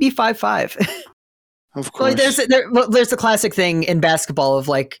might be 5'5". Of course. Well, there's the classic thing in basketball of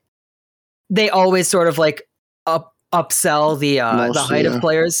like they always sort of like upsell the height of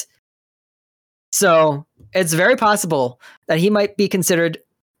players. So it's very possible that he might be considered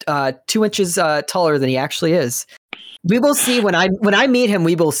 2 inches taller than he actually is. We will see when I meet him.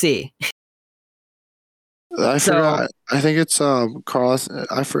 We will see. I forgot. I think it's Carl.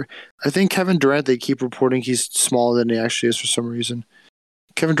 I think Kevin Durant. They keep reporting he's smaller than he actually is for some reason.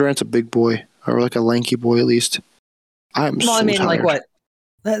 Kevin Durant's a big boy, or like a lanky boy at least. I'm so tired. Like what?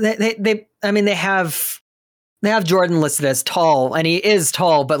 They have Jordan listed as tall, and he is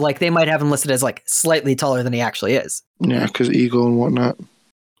tall, but like they might have him listed as like slightly taller than he actually is. Yeah, because ego and whatnot.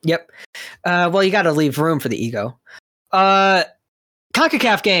 Yep. Well, you got to leave room for the ego.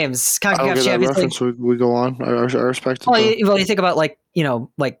 CONCACAF games, CONCACAF Champions League. We go on. I respect it. Well, you think about like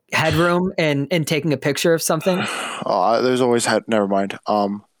headroom and taking a picture of something. There's always head. Never mind.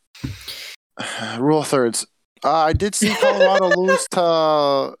 Rule of thirds. I did see Colorado lose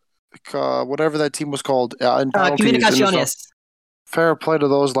to whatever that team was called in penalties. Comunicaciones. Fair play to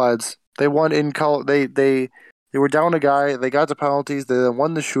those lads. They won in They were down a guy. They got the penalties. They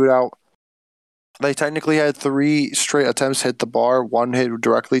won the shootout. They technically had 3 straight attempts hit the bar. 1 hit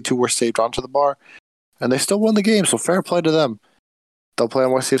directly, 2 were saved onto the bar, and they still won the game. So fair play to them. They'll play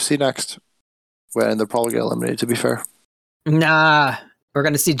on YCFC next, and they'll probably get eliminated. To be fair, Nah, we're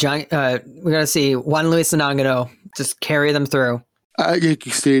gonna see Juan Luis Anangano just carry them through at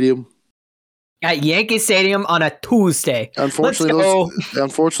Yankee Stadium. at Yankee Stadium on a Tuesday. Unfortunately,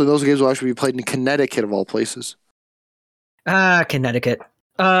 those games will actually be played in Connecticut of all places. Connecticut.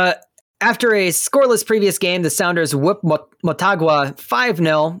 After a scoreless previous game, the Sounders whipped Motagua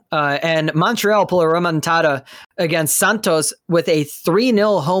 5-0, and Montreal pull a remontada against Santos with a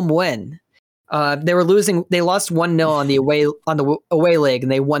 3-0 home win. They lost 1-0 on the away leg,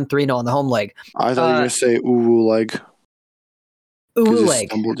 and they won 3-0 on the home leg. I thought you were going to say uwu leg. Uwu leg.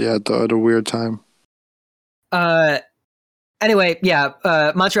 Stumbled, at a weird time. Anyway,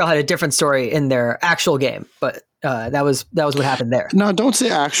 Montreal had a different story in their actual game, but that was what happened there. No, don't say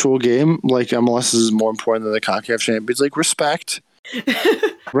actual game. Like MLS is more important than the CONCACAF Champions. Like respect.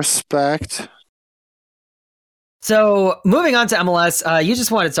 Respect. So moving on to MLS, you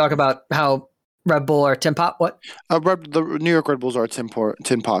just wanted to talk about how Red Bull or Tin Pot, what? The New York Red Bulls are a tin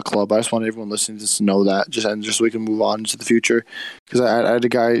pot club. I just want everyone listening to know that, just so we can move on to the future. Because I had a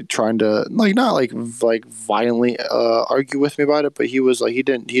guy trying to not violently argue with me about it, but he was like he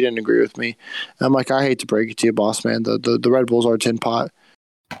didn't agree with me. And I'm like, I hate to break it to you, boss man. The Red Bulls are a tin pot.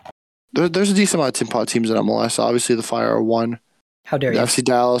 There's a decent amount of tin pot teams in MLS. Obviously, the Fire are one. How dare you? FC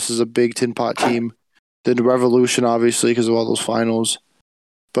Dallas is a big tin pot team. Then the Revolution, obviously, because of all those finals.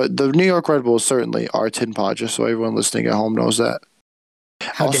 But the New York Red Bulls certainly are tin pot, just so everyone listening at home knows that.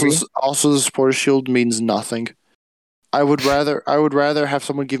 Also, the Supporters Shield means nothing. I would rather have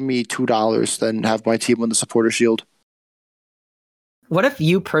someone give me $2 than have my team win the Supporters Shield. What if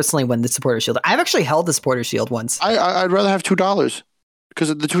you personally win the Supporters Shield? I've actually held the Supporters Shield once. I'd rather have $2 because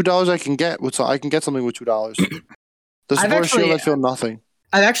the $2 I can get something with $2. The Supporters Shield, I feel nothing.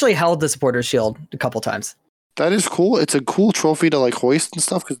 I've actually held the Supporters Shield a couple times. That is cool. It's a cool trophy to hoist and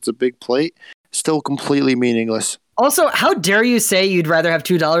stuff because it's a big plate. Still completely meaningless. Also, how dare you say you'd rather have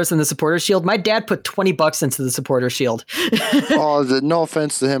 $2 than the Supporters Shield? My dad put $20 into the Supporters Shield. No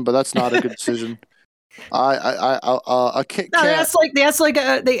offense to him, but that's not a good decision. A Kit Kat.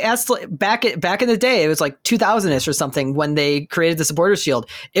 They asked back in the day. It was like 2000ish or something when they created the Supporters Shield.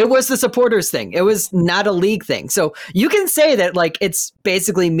 It was the supporters thing. It was not a league thing. So you can say that it's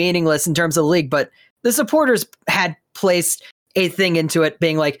basically meaningless in terms of the league, but the supporters had placed a thing into it,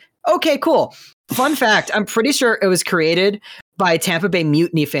 being like, okay, cool. Fun fact, I'm pretty sure it was created by Tampa Bay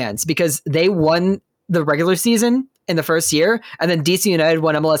Mutiny fans because they won the regular season in the first year, and then DC United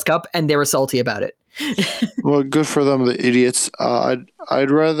won MLS Cup, and they were salty about it. Well, good for them, the idiots. I'd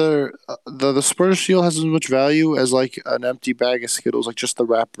rather the Supporters Shield has as much value as an empty bag of Skittles, just the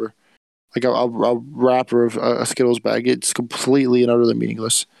wrapper, a wrapper of a Skittles bag. It's completely and utterly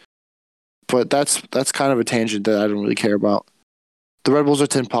meaningless. But that's kind of a tangent that I don't really care about. The Red Bulls are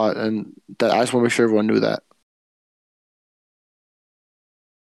tin pot, and I just want to make sure everyone knew that.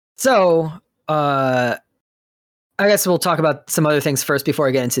 So, I guess we'll talk about some other things first before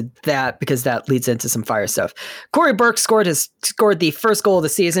I get into that, because that leads into some Fire stuff. Corey Burke scored the first goal of the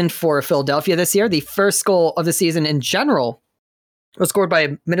season for Philadelphia this year. The first goal of the season in general was scored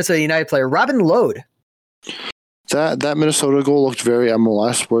by Minnesota United player Robin Lode. That Minnesota goal looked very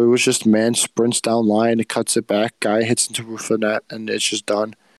MLS, where it was just man sprints down line, it cuts it back, guy hits into roof of the net, and it's just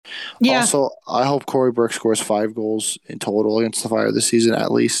done. Yeah. Also, I hope Corey Burke scores 5 goals in total against the Fire this season,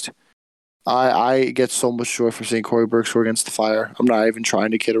 at least. I get so much joy from seeing Corey Burke score against the Fire. I'm not even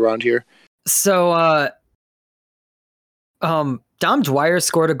trying to kid around here. So, Dom Dwyer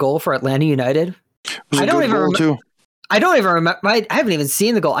scored a goal for Atlanta United. I don't even remember. I haven't even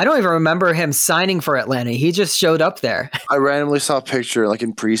seen the goal. I don't even remember him signing for Atlanta. He just showed up there. I randomly saw a picture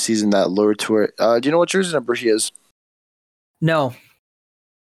in preseason that lured to it. Do you know what jersey number he is? No.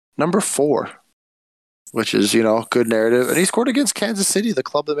 Number 4, which is, good narrative. And he scored against Kansas City, the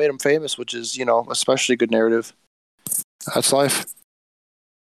club that made him famous, which is, especially good narrative. That's life.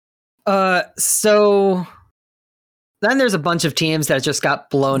 So then there's a bunch of teams that just got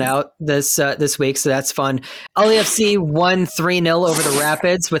blown out this week, so that's fun. LAFC won 3-0 over the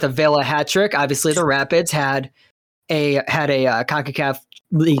Rapids with a Vela hat trick. Obviously, the Rapids had a CONCACAF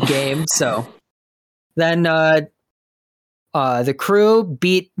League game. So then the Crew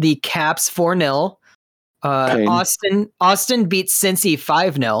beat the Caps 4-0. Austin beat Cincy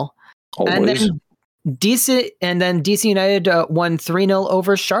 5-0. Always. And then DC United won 3-0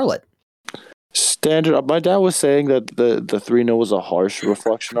 over Charlotte. Standard. My dad was saying that the 3-0 was a harsh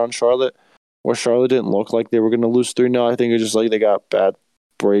reflection on Charlotte, where Charlotte didn't look like they were going to lose 3-0. I think it was just they got bad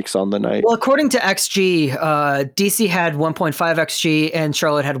breaks on the night. Well, according to XG, DC had 1.5 XG and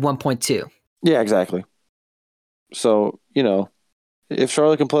Charlotte had 1.2. Yeah, exactly. So, if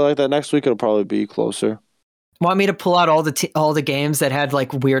Charlotte can play like that next week, it'll probably be closer. Want me to pull out all the games that had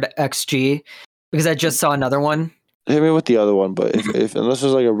like weird XG? Because I just saw another one. Hit me with the other one, but if unless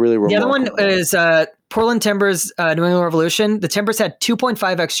there's like a really the other one remarkable- is Portland Timbers, New England Revolution. The Timbers had 2.5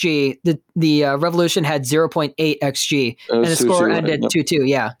 XG. The Revolution had 0.8 XG, and the score 2-2, ended 2-2.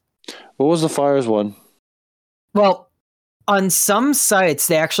 Yeah. What was the Fire's one? Well, on some sites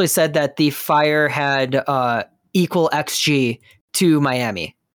they actually said that the Fire had equal XG to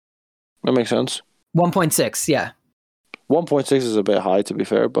Miami. That makes sense. 1.6. Yeah. 1.6 is a bit high, to be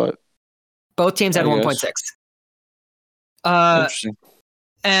fair, but Both teams had I guess. 1.6. Interesting.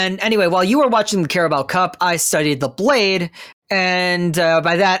 And anyway, while you were watching the Carabao Cup, I studied the Blade, and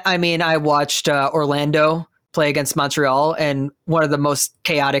by that I mean I watched Orlando play against Montreal in one of the most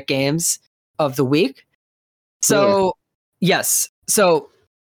chaotic games of the week. So, yes. So,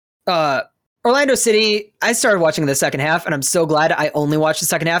 Orlando City, I started watching the second half, and I'm so glad I only watched the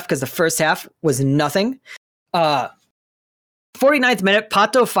second half because the first half was nothing. 49th minute,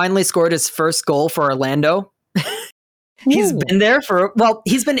 Pato finally scored his first goal for Orlando. He's been there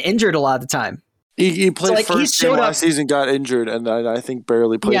he's been injured a lot of the time. He played he first showed game up- last season, got injured, and then I think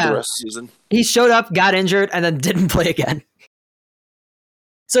barely played Yeah. the rest of the season. He showed up, got injured, and then didn't play again.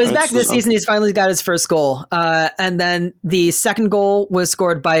 So he's back this season. He's finally got his first goal. And then the second goal was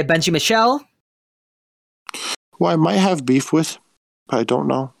scored by Benji Michel. Who I might have beef with, but I don't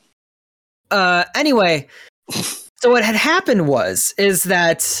know. Anyway, so what had happened is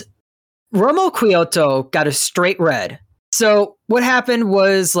that Romo Kyoto got a straight red. So what happened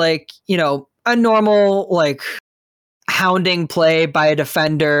was a normal hounding play by a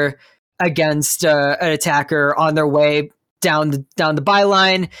defender against an attacker on their way down the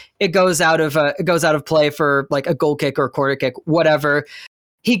byline. It goes out of play for a goal kick or a corner kick, whatever.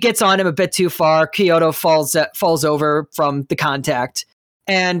 He gets on him a bit too far. Kyoto falls over from the contact,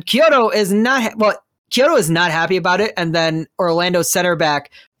 and Kyoto is not happy about it. And then Orlando center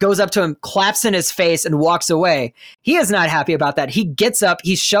back goes up to him, claps in his face, and walks away. He is not happy about that. He gets up,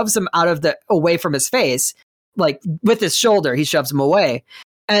 he shoves him away from his face, with his shoulder. He shoves him away,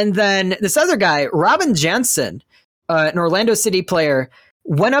 and then this other guy, Robin Jansen, an Orlando City player,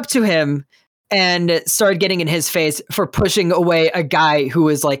 went up to him and started getting in his face for pushing away a guy who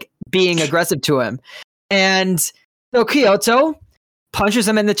was being aggressive to him. And so Kyoto punches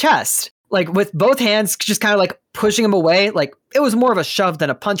him in the chest, with both hands, just kind of pushing him away. It was more of a shove than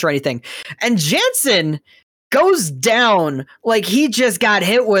a punch or anything. And Jansen goes down like he just got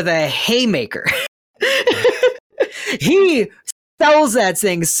hit with a haymaker. He sells that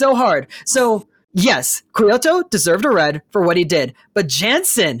thing so hard. So yes, Kyoto deserved a red for what he did, but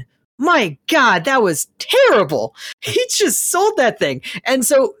Jansen, my God, that was terrible. He just sold that thing. And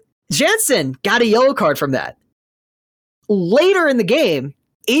so Jansen got a yellow card from that. Later in the game,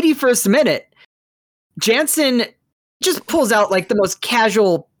 81st minute, Jansen just pulls out the most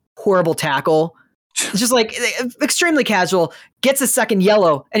casual, horrible tackle. Just extremely casual, gets a second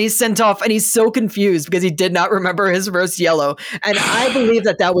yellow, and he's sent off, and he's so confused because he did not remember his first yellow. And I believe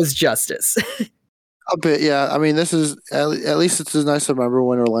that was justice. A bit, yeah. I mean, this is at least it's nice to remember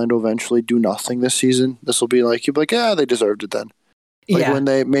when Orlando eventually do nothing this season. This will be you'll be like, yeah, they deserved it then. When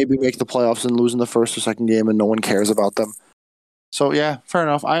they maybe make the playoffs and lose in the first or second game and no one cares about them. So yeah, fair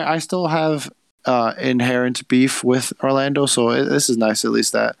enough. I still have inherent beef with Orlando, so this is nice at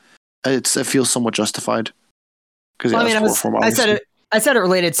least that it feels somewhat justified. Because I said it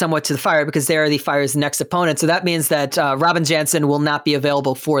related somewhat to the Fire because they are the Fire's next opponent, so that means that Robin Jansen will not be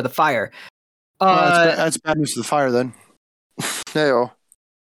available for the Fire. That's bad news to the Fire then. There you go.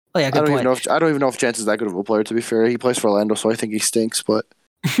 Oh yeah, good point. I don't even know if Jansen's that good of a player. To be fair, he plays for Orlando, so I think he stinks. But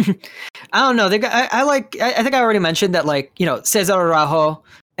I don't know. I think I already mentioned that Cesar Araujo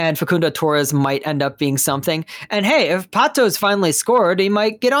and Facundo Torres might end up being something. And hey, if Pato's finally scored, he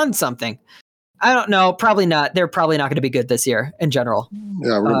might get on something. I don't know. Probably not. They're probably not going to be good this year in general.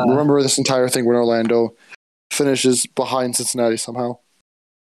 Yeah, remember this entire thing when Orlando finishes behind Cincinnati somehow.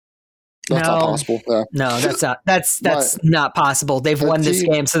 That's not possible. Yeah. No, that's not possible. They've won this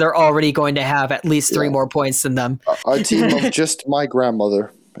game, so they're already going to have at least 3 more points than them. A team of just my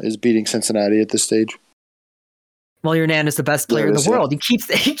grandmother is beating Cincinnati at this stage. Well, your nan is the best player in the world. You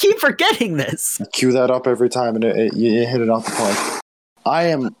keep forgetting this. I cue that up every time, and you hit it off the point. I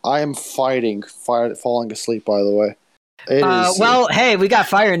am falling asleep. By the way. Well, hey, we got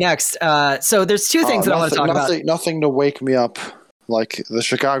Fire next. So there's 2 things that I want to talk about. Nothing to wake me up like the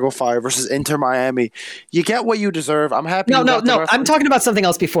Chicago Fire versus Inter Miami. You get what you deserve. I'm happy. No. I'm talking about something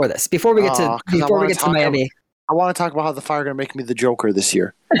else before this. Before we get to Miami. I want to talk about how the Fire are going to make me the Joker this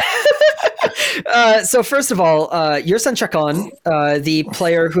year. So first of all, your son Chacon, the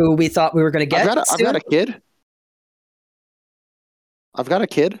player who we thought we were going to get. I've got a kid. I've got a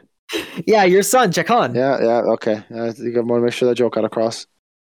kid. Yeah, your son Chacon. Yeah. Okay. I think I want to make sure that joke got across.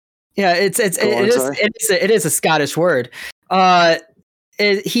 Yeah, it is a Scottish word.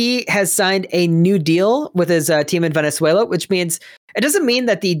 He has signed a new deal with his team in Venezuela, which means it doesn't mean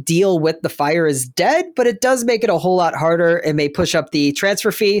that the deal with the Fire is dead, but it does make it a whole lot harder. It may push up the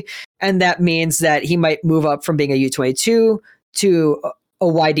transfer fee, and that means that he might move up from being a U22 to a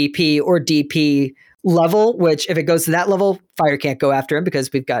YDP or DP level, which if it goes to that level, Fire can't go after him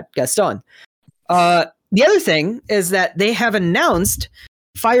because we've got Gaston. The other thing is that they have announced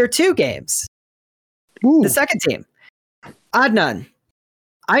Fire 2 games. Ooh. The second team. Adnan,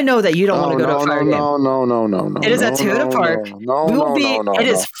 I know that you don't want to go to a Fire game. No. It is at Toyota Park. It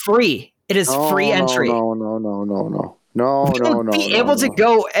is free. It is free entry. No. You'll be able to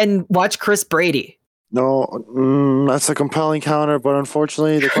go and watch Chris Brady. No, that's a compelling counter, but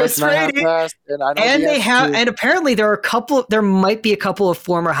unfortunately, the question I have asked, and apparently there might be a couple of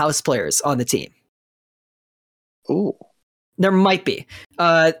former House players on the team. Ooh. There might be.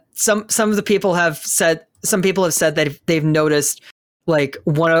 Some of the people have said. Some people have said that they've noticed like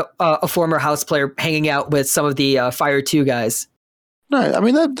a former House player hanging out with some of the Fire 2 guys. No, I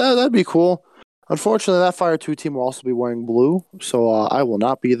mean that'd be cool. Unfortunately, that Fire 2 team will also be wearing blue, so I will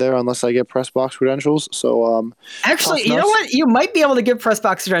not be there unless I get press box credentials. So actually, you know what? You might be able to get press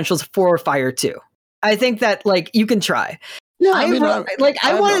box credentials for Fire 2. I think that like you can try. Yeah, I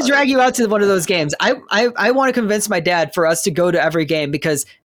want to drag you out to one of those games. I want to convince my dad for us to go to every game because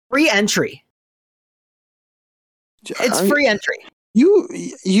free entry. It's free entry.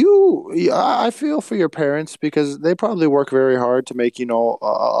 I feel for your parents because they probably work very hard to make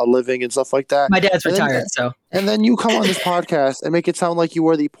a living and stuff like that. My dad's retired, and then you come on this podcast and make it sound like you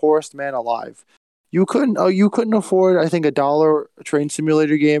were the poorest man alive. You couldn't afford, I think, $1 train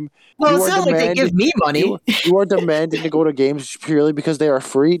simulator game. Well, it's not like they give me money. You are demanding to go to games purely because they are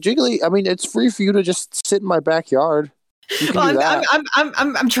free. Jiggly, I mean, it's free for you to just sit in my backyard.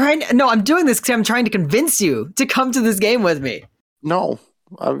 I'm trying. No, I'm doing this because I'm trying to convince you to come to this game with me. No,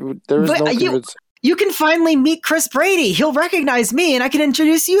 there is no convince. You can finally meet Chris Brady. He'll recognize me, and I can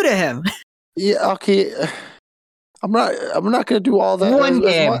introduce you to him. Yeah, okay. I'm not going to do all that. One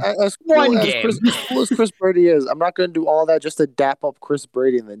game. As cool as Chris Brady is, I'm not going to do all that just to dap up Chris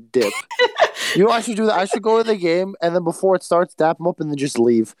Brady and then dip. You know, I should do that. I should go to the game and then before it starts, dap him up and then just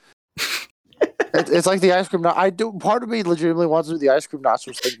leave. It's like the ice cream. Part of me legitimately wants to do the ice cream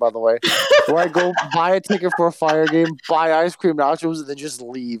nachos thing. By the way, where I go buy a ticket for a Fire game, buy ice cream nachos, and then just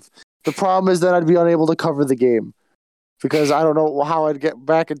leave. The problem is that I'd be unable to cover the game because I don't know how I'd get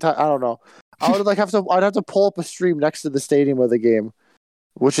back in time. I don't know. I'd have to pull up a stream next to the stadium of the game,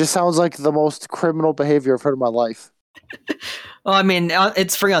 which just sounds like the most criminal behavior I've heard in my life. Well, I mean,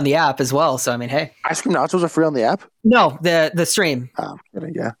 it's free on the app as well. So I mean, hey, ice cream nachos are free on the app? No, the stream. Oh,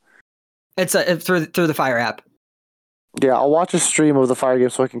 yeah. It's through the Fire app. Yeah, I'll watch a stream of the Fire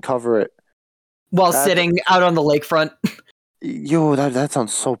game so I can cover it while sitting out on the lakefront. Yo, that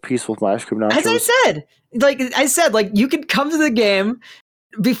sounds so peaceful with my ice cream nachos. As I said, you could come to the game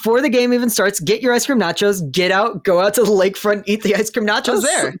before the game even starts. Get your ice cream nachos. Get out. Go out to the lakefront. Eat the ice cream nachos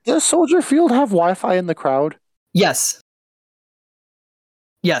there. Does Soldier Field have Wi-Fi in the crowd? Yes.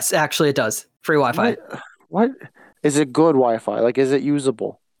 Yes, actually, it does. Free Wi-Fi. What is it? Good Wi-Fi? Like, is it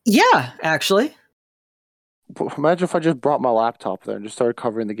usable? Yeah, actually. Imagine if I just brought my laptop there and just started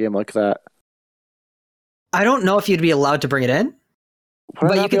covering the game like that. I don't know if you'd be allowed to bring it in,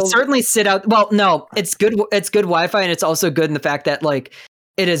 but you can certainly sit out. Well, no, it's good. It's good Wi-Fi, and it's also good in the fact that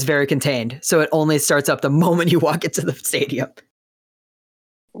it is very contained, so it only starts up the moment you walk into the stadium.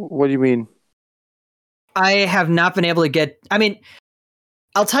 What do you mean? I have not been able to get. I mean,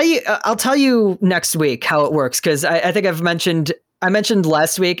 I'll tell you next week how it works because I think I mentioned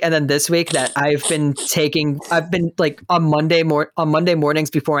last week and then this week that I've been on Monday mornings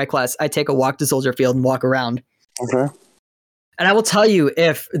before my class, I take a walk to Soldier Field and walk around. Okay. And I will tell you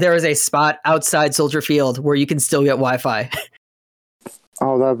if there is a spot outside Soldier Field where you can still get Wi-Fi.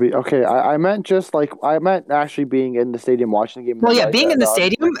 Oh, that'd be okay. I meant actually being in the stadium watching the game. Well, yeah, being in the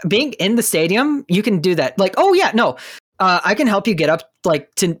stadium, you can do that. I can help you get up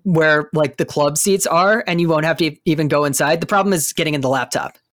to where the club seats are, and you won't have to even go inside. The problem is getting in the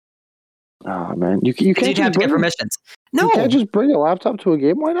laptop. Oh man, you can't. You'd have to get permissions. No, you can't just bring a laptop to a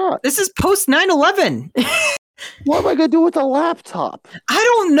game. Why not? This is post 9/11. What am I gonna do with a laptop? I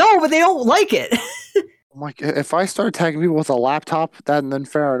don't know, but they don't like it. I'm like, if I start tagging people with a laptop, then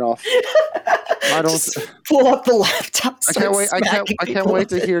fair enough. I don't. Just pull up the laptop. I can't wait. I can't wait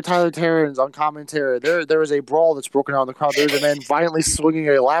to hear Tyler Terrence on commentary. There is a brawl that's broken out in the crowd. There's a man violently swinging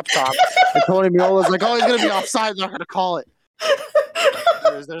a laptop, and Tony Miola's like, "Oh, he's gonna be offside. They're not gonna call it."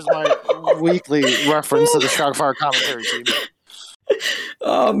 There's my weekly reference to the Chicago Fire commentary team.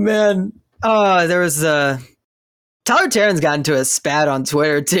 Oh man. There was Tyler Terrence got into a spat on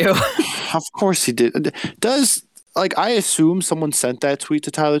Twitter too. Of course he did. I assume someone sent that tweet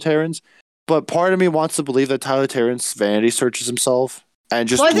to Tyler Terrence, but part of me wants to believe that Tyler Terrence vanity searches himself and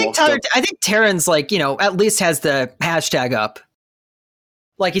just. Well, I think Terrence, at least has the hashtag up.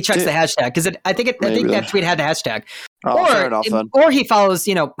 Like he checks the hashtag because I think that tweet had the hashtag. Oh, fair enough then. Or he follows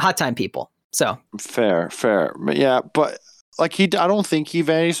hot time people. So fair, yeah, but I don't think he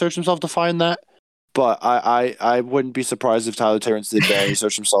vanity searched himself to find that. But I wouldn't be surprised if Tyler Terrence did vanity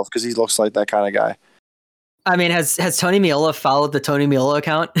search himself because he looks like that kind of guy. I mean, has Tony Miola followed the Tony Miola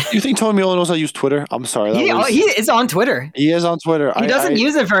account? You think Tony Miola knows how to use Twitter? I'm sorry. He is on Twitter. He is on Twitter. He doesn't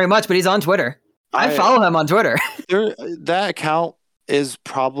use it very much, but he's on Twitter. I follow him on Twitter. That account is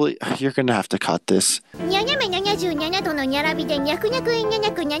probably... You're going to have to cut this.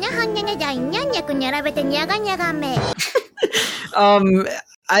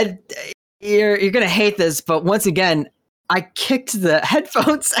 You're gonna hate this, but once again, I kicked the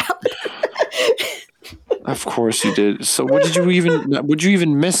headphones out. Of course you did. So would you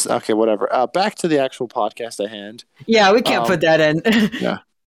even miss? Okay, whatever. Back to the actual podcast at hand. Yeah, we can't put that in. Yeah,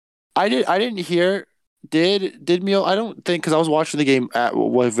 I didn't hear. Did Mio? I don't think because I was watching the game at.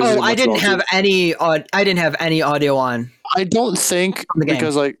 I didn't have any audio on. I don't think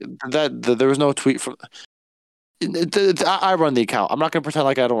because there was no tweet from. I run the account. I'm not going to pretend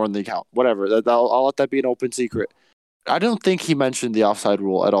like I don't run the account. Whatever. I'll let that be an open secret. I don't think he mentioned the offside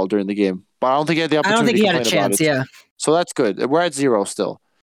rule at all during the game, but I don't think he had the opportunity. I don't think he had a chance. Yeah. So that's good. We're at 0 still.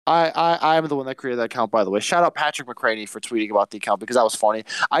 I'm the one that created that account, by the way. Shout out Patrick McCraney for tweeting about the account because that was funny.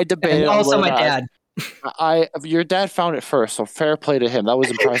 I debated. And also my dad. Your dad found it first, so fair play to him. That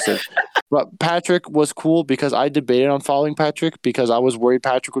was impressive. But Patrick was cool because I debated on following Patrick because I was worried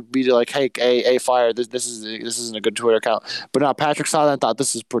Patrick would be like, "Hey, fire! This isn't a good Twitter account." But now Patrick saw that and thought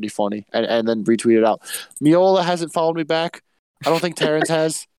this is pretty funny, and then retweeted out. Miola hasn't followed me back. I don't think Terrence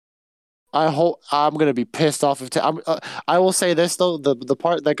has. I'm gonna be pissed off if I will say this though: the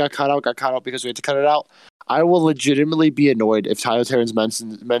part that got cut out because we had to cut it out. I will legitimately be annoyed if Tyler Terrence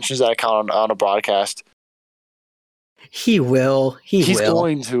mentions that account on a broadcast. He will. He's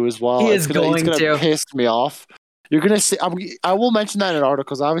going to as well. He's going to piss me off. You're gonna see. I will mention that in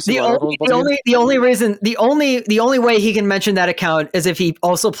articles. Obviously, the only way he can mention that account is if he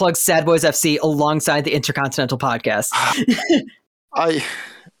also plugs Sad Boys FC alongside the Intercontinental podcast.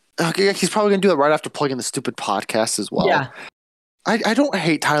 He's probably gonna do that right after plugging the stupid podcast as well. Yeah. I don't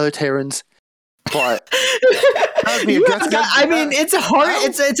hate Tyler Terrence. But it's hard.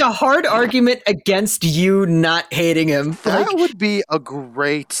 It's a hard argument against you not hating him. That would be a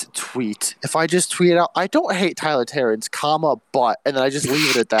great tweet if I just tweet out, "I don't hate Tyler Terrence, but," and then I just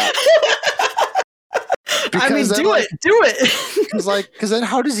leave it at that. Do it. Because then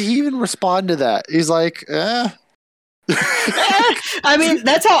how does he even respond to that? He's like, I mean,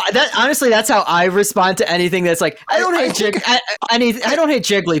 that's how I respond to anything that's like, I don't hate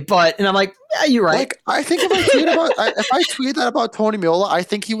Jiggly, but, and I'm like, yeah, you're right. Like, I think if I tweet that about Tony Miola, I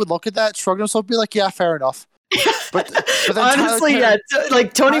think he would look at that, shrug himself, be like, yeah, fair enough. But then honestly,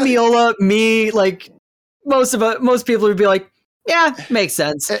 Tony Miola, me, like most people would be like, yeah, makes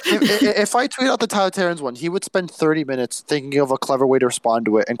sense. If I tweet out the Tyler Terrence one, he would spend 30 minutes thinking of a clever way to respond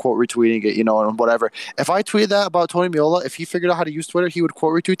to it and quote retweeting it, and whatever. If I tweeted that about Tony Miola, if he figured out how to use Twitter, he would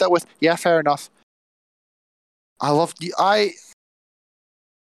quote retweet that with, yeah, fair enough. I don't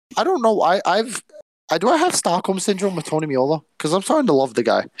know. Do I have Stockholm syndrome with Tony Miola? Because I'm starting to love the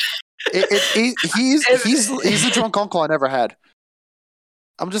guy. He's the drunk uncle I never had.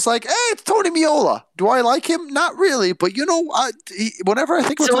 I'm just like, hey, it's Tony Miola. Do I like him? Not really, but whenever I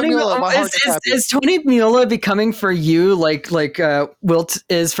think of Tony Miola, my heart gets happy. Is Tony Miola becoming for you like Wilt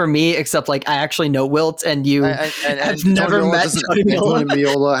is for me? Except like I actually know Wilt, and you have never met Tony Miola. Tony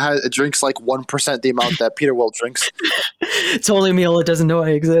Miola drinks like 1% the amount that Peter Wilt drinks. Tony Miola doesn't know I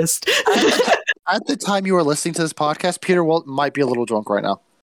exist. At the time you were listening to this podcast, Peter Wilt might be a little drunk right now,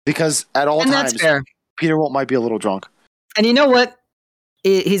 because at all times, that's fair. Peter Wilt might be a little drunk. And you know what?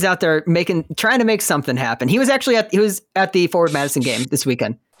 He's out there trying to make something happen. He was at the Forward Madison game this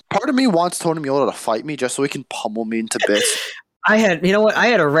weekend. Part of me wants Tony Miola to fight me just so he can pummel me into bits. I had, you know what? I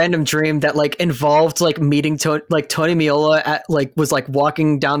had a random dream that like involved like meeting Tony Meola at like was like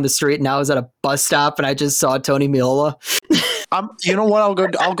walking down the street and I was at a bus stop and I just saw Tony Meola. You know what? I'll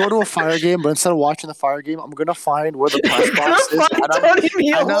go to a Fire game, but instead of watching the Fire game, I'm gonna find where the press box is,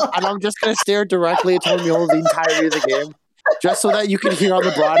 and I'm just gonna stare directly at Tony Meola the entirety of the game, just so that you can hear on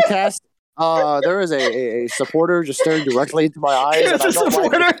the broadcast. There is a supporter just staring directly into my eyes. There's a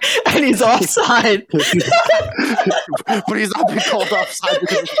supporter, and he's offside. But he's not being called offside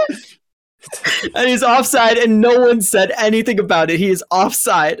because and he's offside, and no one said anything about it. He is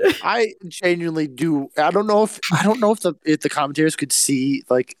offside. I genuinely do. I don't know if the commentators could see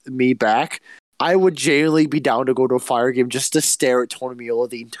like me back. I would genuinely be down to go to a Fire game just to stare at Tony Meola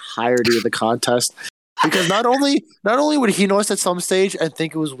the entirety of the contest. Because not only would he notice at some stage and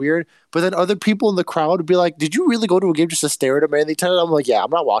think it was weird, but then other people in the crowd would be like, "Did you really go to a game just to stare at him?" And they tell him, "I'm like, yeah,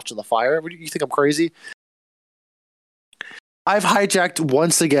 I'm not watching the Fire. What do you think I'm crazy?" I've hijacked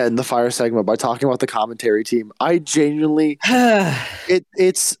once again the Fire segment by talking about the commentary team. I genuinely,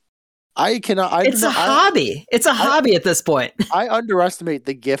 it's a hobby. It's a hobby at this point. I underestimate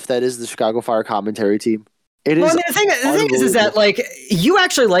the gift that is the Chicago Fire commentary team. It is. Well, I mean, the thing is that like you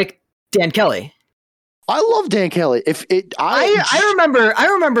actually like Dan Kelly. I love Dan Kelly. I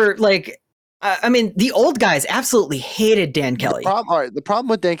remember like I mean the old guys absolutely hated Dan Kelly. The problem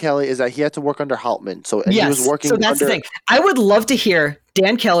with Dan Kelly is that he had to work under Haltman. He was working. So that's the thing. I would love to hear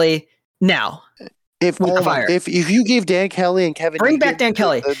Dan Kelly now. If you gave Dan Kelly and Kevin bring back Dan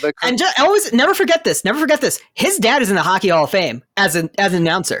Kelly and just, always never forget this. His dad is in the Hockey Hall of Fame as an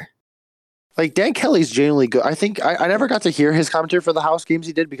announcer. Like Dan Kelly's genuinely good. I think I never got to hear his commentary for the house games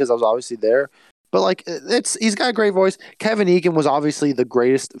he did because I was obviously there. But like he's got a great voice. Kevin Egan was obviously the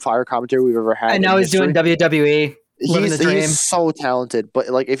greatest Fire commentator we've ever had. And now he's doing WWE. He's so talented. But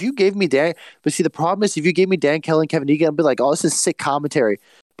like if you gave me Dan, but see the problem is if you gave me Dan Kelly and Kevin Egan, I'd be like, oh, this is sick commentary.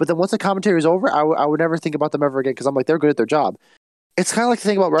 But then once the commentary is over, I would never think about them ever again because I'm like they're good at their job. It's kind of like the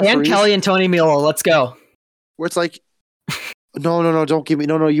thing about referees. Dan Kelly and Tony Meola, let's go. Where it's like, no, don't give me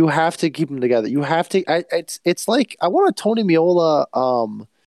no. You have to keep them together. You have to. It's like I want a Tony Meola.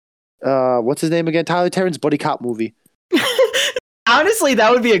 What's his name again? Tyler Terran's buddy cop movie. Honestly,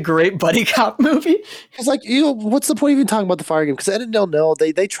 that would be a great buddy cop movie. It's like, what's the point of even talking about the Fire game? Because I didn't know.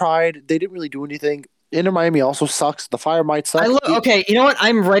 They tried. They didn't really do anything. Inter Miami also sucks. The Fire might suck. Okay, you know what?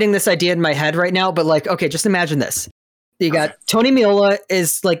 I'm writing this idea in my head right now, but like, okay, just imagine this. You got Tony Meola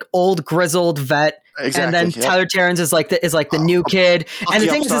is like old grizzled vet, and then Tyler Terrans is like the new kid. And the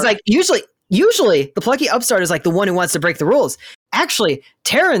thing is like usually the plucky upstart is like the one who wants to break the rules. Actually,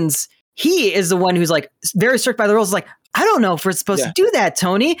 Terrans, he is the one who's like very strict by the rules. Like, I don't know if we're supposed to do that,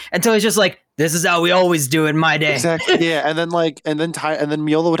 Tony. And Tony's just like, this is how we always do in my day. Exactly. Yeah, and then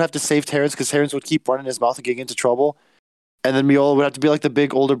Meola would have to save Terrans because Terrans would keep running his mouth and getting into trouble. And then Meola would have to be like the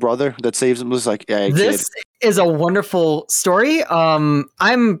big older brother that saves him. Was like, yeah, this is a wonderful story.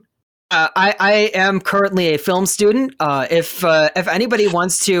 I am currently a film student. If anybody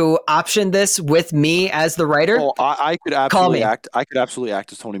wants to option this with me as the writer, I could absolutely act. I could absolutely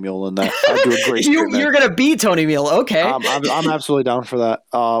act as Tony Meola in that. I'd do a great. You're gonna be Tony Meola, okay? I'm absolutely down for that.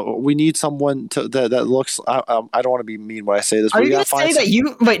 We need someone that looks. I don't want to be mean when I say this. Are you gonna say that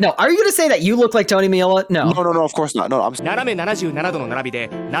you? Wait, no. Are you gonna say that you look like Tony Meola? No. No. Of course not. No, I'm. That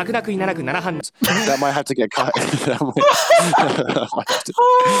might have to get cut.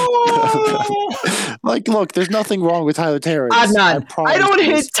 Like, look, there's nothing wrong with Tyler Terrans. I don't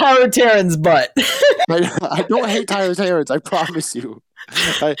hate Tyler Terrans, but I don't hate Tyler Terrans. I promise you.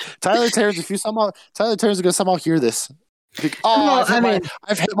 Tyler Terrans, Tyler Terrans is gonna somehow hear this. Like,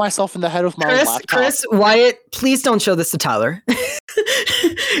 I've hit myself in the head with my laptop. Chris, Wyatt, please don't show this to Tyler.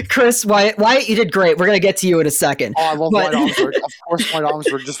 Chris, Wyatt, you did great. We're gonna get to you in a second. Oh, I love Wyatt Omsberg. Of course, Wyatt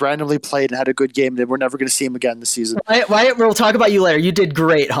Omsberg just randomly played and had a good game, and we're never gonna see him again this season. Wyatt, we'll talk about you later. You did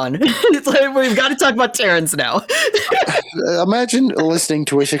great, hon. It's like, we've got to talk about Terrans now. Imagine listening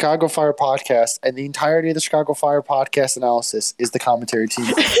to a Chicago Fire podcast, and the entirety of the Chicago Fire podcast analysis is the commentary team.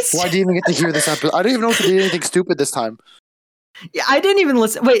 Why do you even get to hear this episode? I don't even know if they did anything stupid this time. Yeah, I didn't even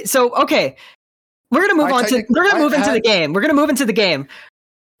listen. Wait, so okay, we're gonna move into the game.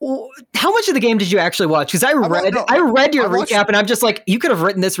 How much of the game did you actually watch? Because I read your recap, and I'm just like, you could have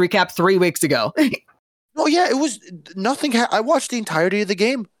written this recap 3 weeks ago. Oh yeah, it was nothing. I watched the entirety of the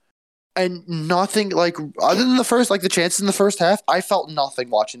game, and nothing like other than the chances in the first half. I felt nothing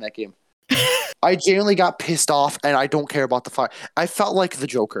watching that game. I genuinely got pissed off, and I don't care about the Fire. I felt like the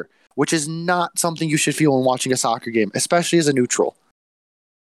Joker, which is not something you should feel when watching a soccer game, especially as a neutral.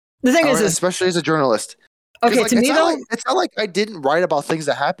 The thing is, especially as a journalist. Okay, to me though, it's not like I didn't write about things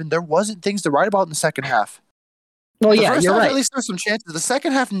that happened. There wasn't things to write about in the second half. Well, The yeah, first you're half, right. at least there's some chances. The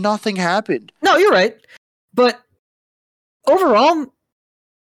second half, nothing happened. No, you're right. But overall,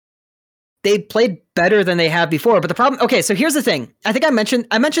 they played better than they have before. But the problem, okay, so here's the thing. I think I mentioned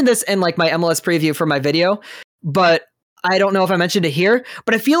this in like my MLS preview for my video, but I don't know if I mentioned it here.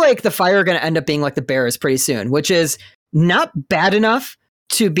 But I feel like the Fire are going to end up being like the Bears pretty soon, which is not bad enough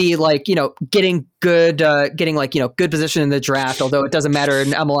to be like, getting good, good position in the draft, although it doesn't matter in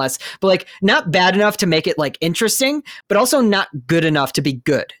MLS, but like not bad enough to make it like interesting, but also not good enough to be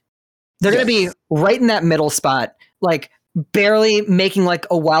good. They're going to be right in that middle spot, like barely making like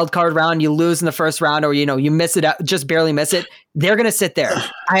a wild card round. You lose in the first round, or you miss it out, just barely miss it. They're going to sit there.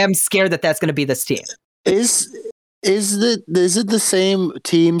 I am scared that that's going to be this team. Is it the same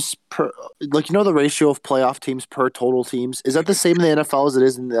teams per, like, the ratio of playoff teams per total teams? Is that the same in the NFL as it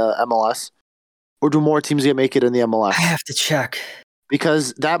is in the MLS, or do more teams make it in the MLS? I have to check,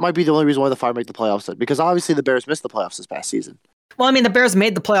 because that might be the only reason why the Fire make the playoffs. Then, because obviously the Bears missed the playoffs this past season. Well, I mean, the Bears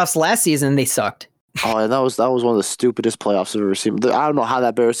made the playoffs last season and they sucked. Oh, and that was one of the stupidest playoffs I've ever seen. I don't know how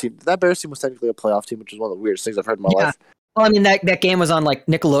that Bears team was technically a playoff team, which is one of the weirdest things I've heard in my life. Well, I mean, that game was on like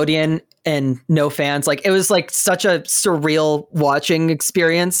Nickelodeon and no fans. Like, it was like such a surreal watching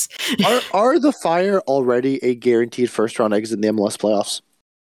experience. Are the Fire already a guaranteed first round exit in the MLS playoffs?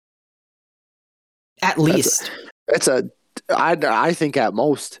 At least. I think at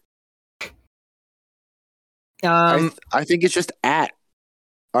most. I think it's just at.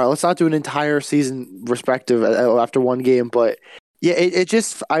 All right, let's not do an entire season respective after one game, but yeah, it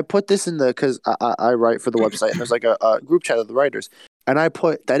just, I put this in because I write for the website, and there's like a group chat of the writers, and I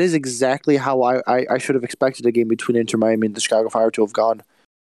put that is exactly how I should have expected a game between Inter Miami and the Chicago Fire to have gone.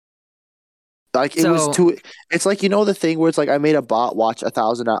 Like it's like, the thing where it's like I made a bot watch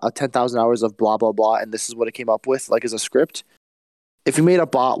 10,000 hours of blah blah blah, and this is what it came up with, like as a script. If you made a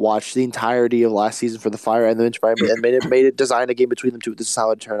bot watch the entirety of last season for the Fire and the Inter Miami and made it design a game between them two, this is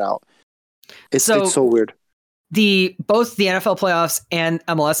how it'd turn out. It's so weird. Both the NFL playoffs and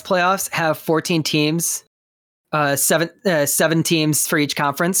MLS playoffs have 14 teams, seven teams for each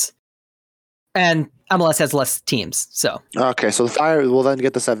conference, and MLS has less teams. So okay, so the Fire will then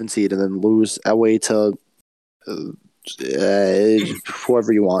get the 7th seed and then lose away to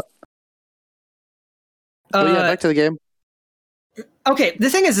whoever you want. But back to the game. Okay, the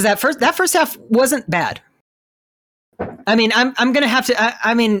thing is that first half wasn't bad. I mean, I'm gonna have to.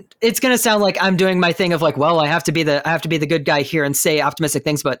 I mean, it's gonna sound like I'm doing my thing of like, well, I have to be the good guy here and say optimistic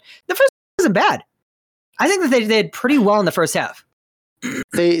things, but the first half wasn't bad. I think that they did pretty well in the first half.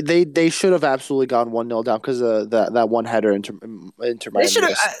 They should have absolutely gone 1-0 down because of that one header into Miami.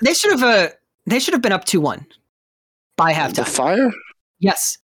 They should have been up 2-1 by halftime. The Fire?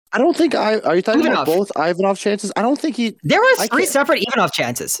 Yes. I don't think are you talking Ivanov. about both Ivanov chances? I don't think there were 3 separate Ivanov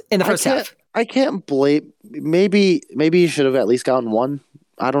chances in the first half. I can't blame. Maybe he should have at least gotten one.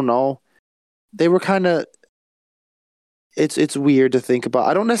 I don't know. They were kind of. It's weird to think about.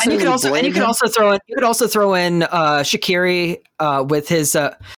 I don't necessarily. And you could also throw in Shaqiri with his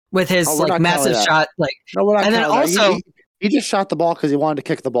like massive shot. Like no, we're not. And then also he just shot the ball because he wanted to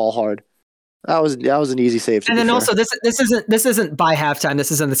kick the ball hard. That was an easy save. And then also this isn't by halftime.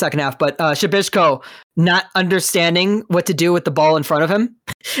 This is in the second half. But Shabishko not understanding what to do with the ball in front of him,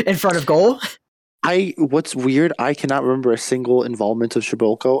 in front of goal. What's weird, I cannot remember a single involvement of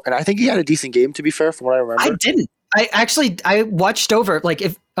Shabilko, and I think he had a decent game, to be fair, from what I remember. I didn't. I watched over, like,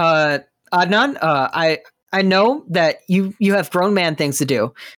 if Adnan, I know that you have grown man things to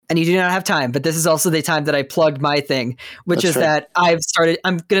do and you do not have time, but this is also the time that I plugged my thing, which is that I'm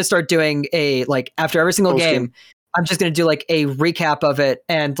going to start doing a, like, after every single game, I'm just going to do like a recap of it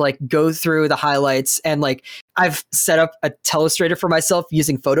and like go through the highlights. And like, I've set up a telestrator for myself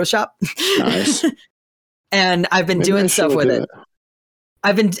using Photoshop. Nice. And I've been doing stuff with it.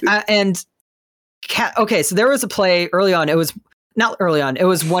 Okay, so there was a play early on. It was not early on. It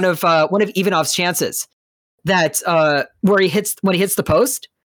was one of Ivanov's chances that when he hits the post.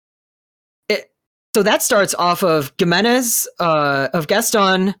 So that starts off of Gimenez of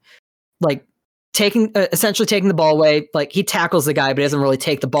Gaston, like essentially taking the ball away. Like, he tackles the guy, but he doesn't really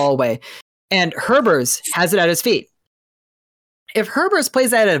take the ball away. And Herbers has it at his feet. If Herbers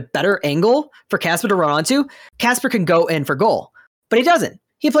plays that at a better angle for Casper to run onto, Casper can go in for goal. But he doesn't.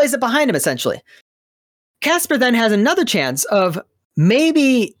 He plays it behind him, essentially. Casper then has another chance of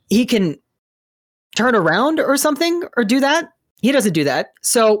maybe he can turn around or something or do that. He doesn't do that.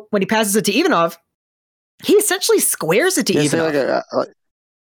 So when he passes it to Ivanov, he essentially squares it to Ivanov.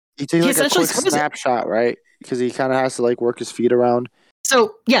 He takes like a quick snapshot, right? Because he kind of has to like work his feet around.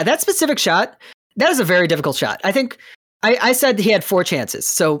 So yeah, that specific shot, that is a very difficult shot. I think I said he had 4 chances.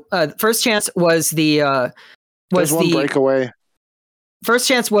 So the first chance was the There's one the breakaway. first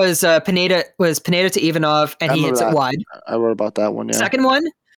chance was Pineda to Ivanov, and I he remember hits it that. wide. I wrote about that one. Yeah. Second one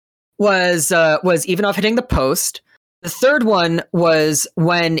was Ivanov hitting the post. The third one was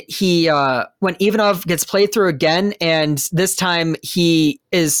when Ivanov gets played through again, and this time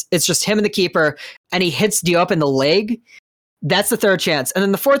it's just him and the keeper, and he hits Diop in the leg. That's the third chance. And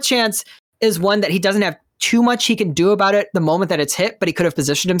then the fourth chance is one that he doesn't have too much he can do about it the moment that it's hit, but he could have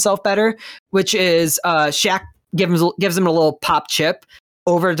positioned himself better, which is Shaq gives him a little pop chip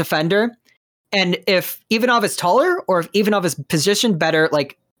over a defender. And if Ivanov is taller or if Ivanov is positioned better,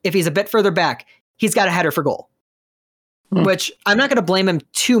 like if he's a bit further back, he's got a header for goal. Which I'm not going to blame him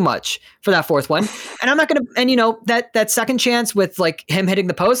too much for that fourth one. And I'm not going to, and that second chance with like him hitting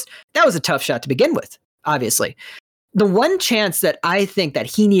the post, that was a tough shot to begin with, obviously. The one chance that I think that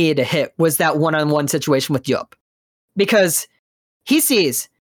he needed to hit was that one-on-one situation with Diop. Because he sees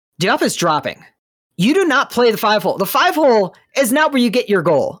Diop is dropping. You do not play the 5-hole. The 5-hole is not where you get your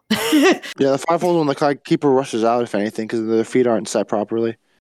goal. Yeah, the 5-hole when the keeper rushes out, if anything, because their feet aren't set properly.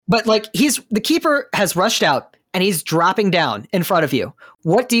 But like the keeper has rushed out and he's dropping down in front of you.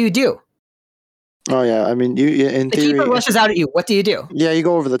 What do you do? Oh yeah, I mean, in the theory, keeper rushes out at you. What do you do? Yeah, you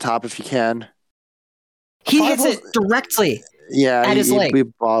go over the top if you can. He hits it directly. Yeah, at his leg. He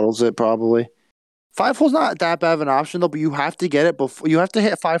bottles it probably. 5-hole's not that bad of an option though, but you have to get it before. You have to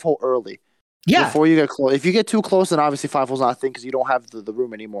hit 5-hole early. Yeah. Before you get close. If you get too close, then obviously 5-hole's not a thing because you don't have the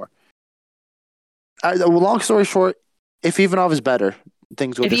room anymore. Long story short, if Ivanov is better,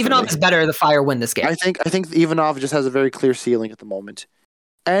 things go. If Ivanov is better, the Fire win this game. I think Ivanov just has a very clear ceiling at the moment.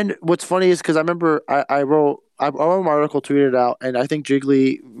 And what's funny is because I remember I wrote my article, tweeted it out, and I think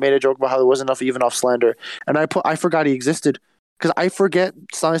Jiggly made a joke about how there wasn't enough Ivanov slander, and I forgot he existed because I forget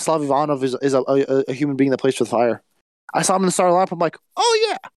Stanislav Ivanov is a human being that plays for the Fire. I saw him in the starting lineup. I'm like, oh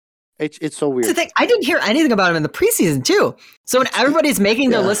yeah. It's so weird. That's the thing. I didn't hear anything about him in the preseason too. So when everybody's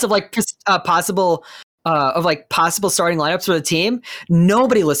making their list of like possible starting lineups for the team,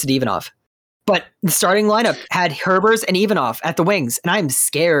 nobody listed Ivanov. But the starting lineup had Herbers and Ivanov at the wings, and I'm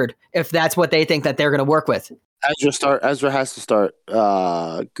scared if that's what they think that they're going to work with. Ezra has to start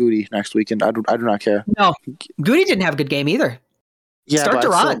Goody next weekend. I do not care. No, Goody didn't have a good game either. Yeah, start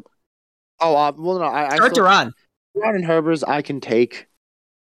Duran. Well, no, I start Duran. Duran and Herbers I can take.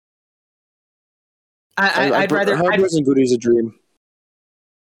 I'd rather Herbers and Goody's a dream.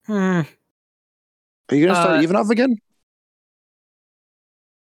 Are you going to start Ivanov again?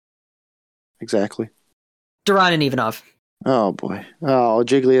 Exactly. Duran and Ivanov. Oh boy. Oh,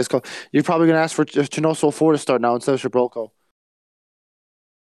 Jiggly is called. You're probably going to ask for Chinoso 4 to start now instead of Shabroko.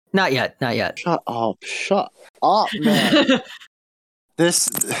 Not yet. Shut up, man. This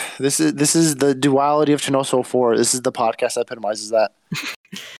is the duality of Chinoso 4. This is the podcast that epitomizes that.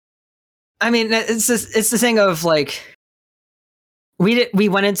 I mean, it's the thing of like we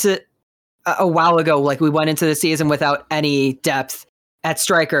went into a while ago, like we went into the season without any depth at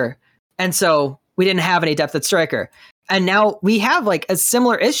striker, and so we didn't have any depth at striker, and now we have like a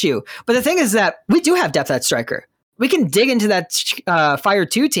similar issue. But the thing is that we do have depth at striker. We can dig into that Fire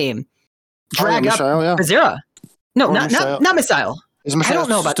 2 team, drag up Bazira. No, not Misail. Is Misail I don't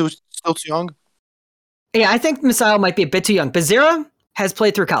know about still too young? Yeah, I think Misail might be a bit too young. Bazira has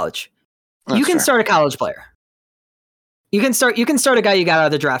played through college. You can start a college player. You can start a guy you got out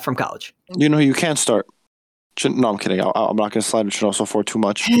of the draft from college. You know who you can't start? No, I'm kidding. I'm not going to slide with Chinoso 4 too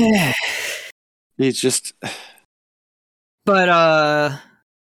much. He's just... But,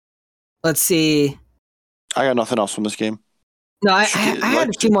 let's see. I got nothing else from this game. No, I had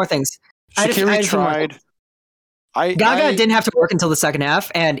a few more things. Shaqiri tried. Gaga didn't have to work until the second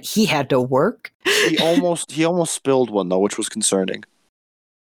half, and he had to work. He almost spilled one, though, which was concerning.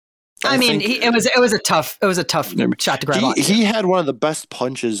 I mean, it was a tough shot to grab on. He had one of the best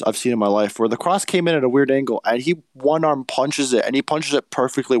punches I've seen in my life, where the cross came in at a weird angle, and he one arm punches it, and he punches it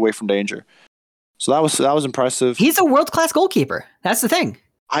perfectly away from danger. So that was impressive. He's a world-class goalkeeper. That's the thing.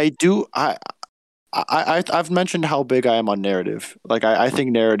 I've mentioned how big I am on narrative. Like I think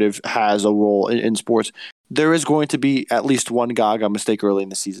narrative has a role in sports. There is going to be at least one Gaga mistake early in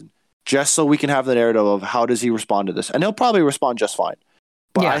the season, just so we can have the narrative of how does he respond to this, and he'll probably respond just fine.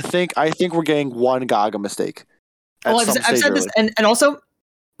 But yeah. I think we're getting one Gaga mistake. Well, I've said this, and also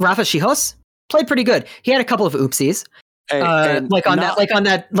Rafa Chihos played pretty good. He had a couple of oopsies, like on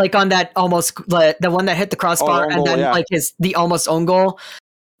that almost the one that hit the crossbar, and then the almost own goal.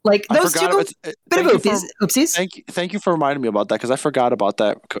 Like those two, bit of oopsies. Thank you for reminding me about that because I forgot about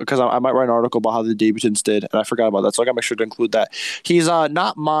that because I might write an article about how the debutants did, and I forgot about that. So I got to make sure to include that. He's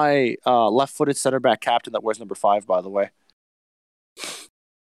not my left-footed center back captain that wears number 5, by the way.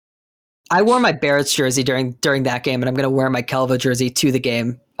 I wore my Barrett's jersey during that game, and I'm going to wear my Kelva jersey to the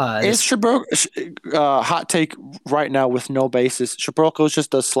game. It's Shabroka. Hot take right now with no basis. Shabroko's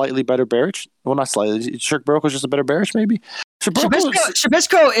just a slightly better Barrett. Well, not slightly. Shabroko's just a better Barrett, maybe.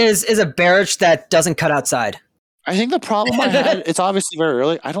 Shabishko is a Barrett that doesn't cut outside. I think the problem I had, it's obviously very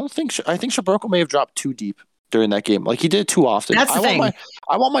early. I think Shabroko may have dropped too deep during that game. Like, he did it too often. That's the thing.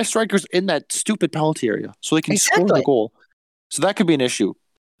 I want my strikers in that stupid penalty area so they can score the goal. So that could be an issue.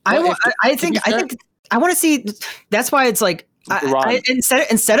 I think I want to see. That's why it's like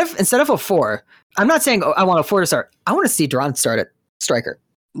instead of a 4. I'm not saying I want a 4 to start. I want to see Duran start at striker.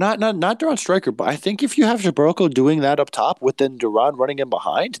 Not Duran striker, but I think if you have Shabroko doing that up top with then Duran running in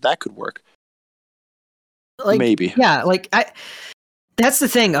behind, that could work. Like, maybe. Yeah, like that's the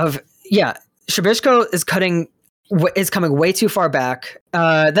thing of Shabishko is coming way too far back.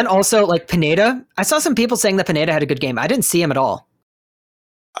 Then also like Pineda. I saw some people saying that Pineda had a good game. I didn't see him at all.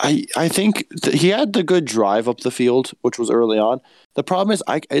 I think he had the good drive up the field, which was early on. The problem is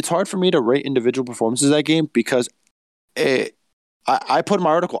it's hard for me to rate individual performances of that game because I put in my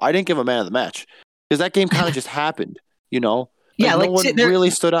article, I didn't give a man of the match because that game kind of just happened, you know? Yeah, no one really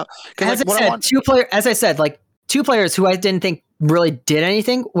stood up. As I said, two players who I didn't think really did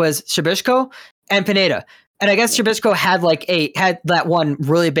anything was Shabishko and Pineda. And I guess Shabishko had that one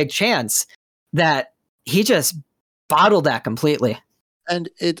really big chance that he just bottled that completely. And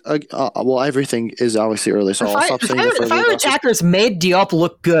everything is obviously early, so I'll stop saying the Fire attackers made Diop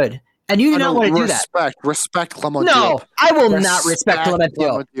look good. And you do not want to do that. Respect Clement Diop. No, I will not respect Clement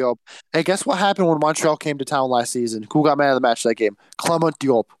Diop. Hey, guess what happened when Montreal came to town last season? Who got man of the match that game? Clement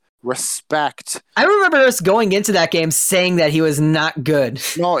Diop. Respect. I remember us going into that game saying that he was not good.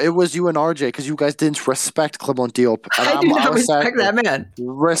 No, it was you and RJ because you guys didn't respect Clement Diop. I do not respect that man.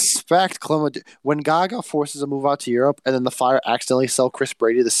 Respect Clement. When Gaga forces a move out to Europe and then the Fire accidentally sell Chris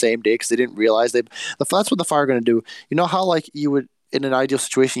Brady the same day because they didn't realize that's what the Fire are going to do. You know how like you would in an ideal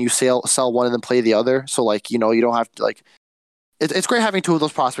situation you sell one and then play the other, so like you don't have to like. It's great having two of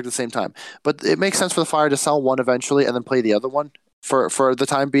those prospects at the same time, but it makes sense for the Fire to sell one eventually and then play the other one for the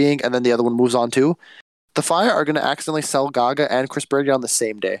time being, and then the other one moves on too. The Fire are going to accidentally sell Gaga and Chris Brady on the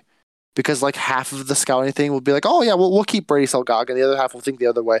same day because like half of the scouting thing will be like, oh yeah, we'll keep Brady, sell Gaga, and the other half will think the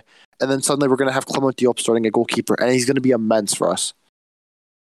other way, and then suddenly we're going to have Clement Diop starting a goalkeeper, and he's going to be immense for us.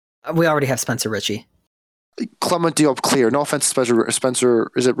 We already have Spencer Richie. Clement Diop clear. No offense to Spencer.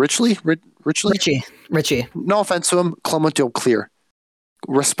 Is it Richley? Richie. No offense to him. Clement Diop clear.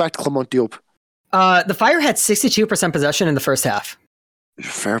 Respect Clement Diop. The Fire had 62% possession in the first half.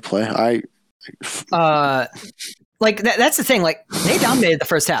 Fair play. That's the thing. Like they dominated the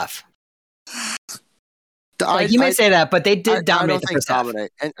first half. You may say that, but they did dominate the first half.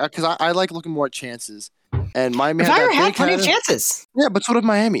 And because I like looking more at chances. And Miami the Fire had plenty of chances. Yeah, but so did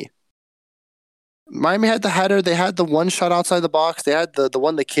Miami. Miami had the header. They had the one shot outside the box. They had the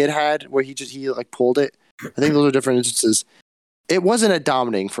one the kid had where he pulled it. I think those are different instances. It wasn't a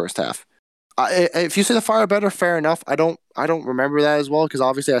dominating first half. If you say the Fire are better, fair enough. I don't remember that as well because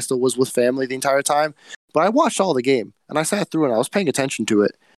obviously I still was with family the entire time. But I watched all the game and I sat through and I was paying attention to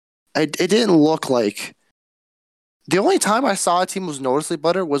it. It didn't look like. The only time I saw a team was noticeably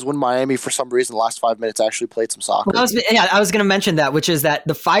better was when Miami, for some reason, the last 5 minutes actually played some soccer. Well, I was going to mention that, which is that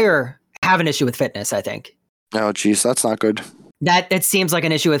the Fire have an issue with fitness, I think. Oh, geez, that's not good. That it seems like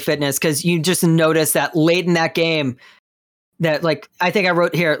an issue with fitness because you just notice that late in that game, that I think I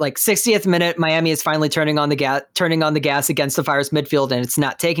wrote here 60th minute, Miami is finally turning on the gas against the Fire's midfield, and it's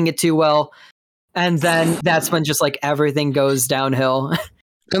not taking it too well. And then that's when just everything goes downhill.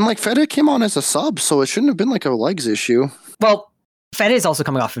 And Fede came on as a sub, so it shouldn't have been a legs issue. Well, Fede is also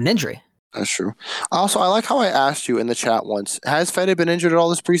coming off of an injury. That's true. Also, I like how I asked you in the chat once, has Fede been injured at all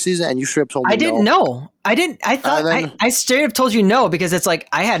this preseason? And you straight up told me I didn't know. I didn't. I thought I straight up told you no because it's I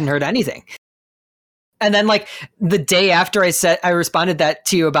hadn't heard anything. And then the day after I responded that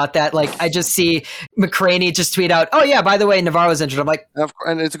to you about that, I just see McCraney just tweet out, oh yeah, by the way, Navarro's injured. I'm like,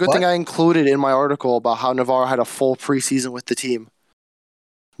 and it's a good thing I included in my article about how Navarro had a full preseason with the team.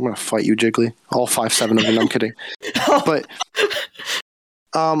 I'm gonna fight you, Jiggly. All 5'7" of them. I'm kidding. But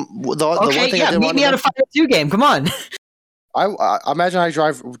the one thing meet me at a Fire 2 game. Come on. I imagine I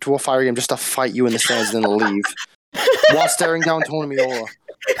drive to a Fire game just to fight you in the stands and then leave while staring down Tony Miola.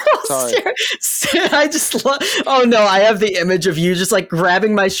 Sorry. I just oh no, I have the image of you just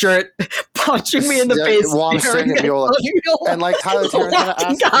grabbing my shirt, punching me in the face while I'm staring at Miola. And Tyler Terran trying to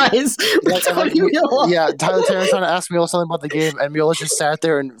ask guys, Tyler Terran trying to ask Miola something about the game, and Miola just sat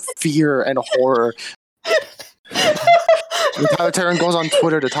there in fear and horror. And Tyler Terran goes on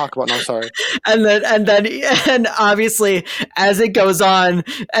Twitter to talk about. No, sorry. And obviously as it goes on,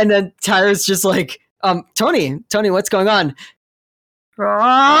 and then Tyler's just like, Tony, what's going on?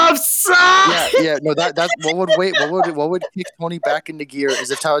 Offside! Yeah. No, that's what would kick Tony back into gear is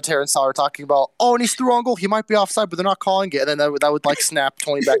if Tyler Terran saw her talking about, oh, and he's through on goal, he might be offside, but they're not calling it, and then that would like snap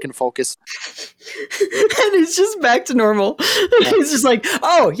Tony back into focus. And he's just back to normal. He's just like,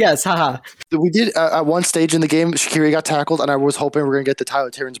 oh yes, haha. We did at one stage in the game, Shaqiri got tackled, and I was hoping we were gonna get the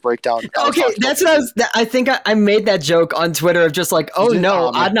Tyler Terran's breakdown. Okay, that's what I think I made that joke on Twitter of just like, oh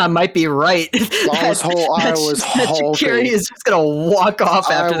no, Adnan might be right. I was hoping Shaqiri is just gonna walk off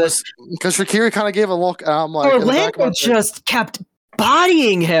after this because Shaqiri kind of gave a look, and I'm like, Orlando just kept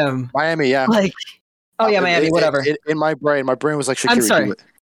bodying him. Miami, yeah, like, oh yeah, Miami, whatever. In my brain was like, Shaqiri, I'm sorry. do it.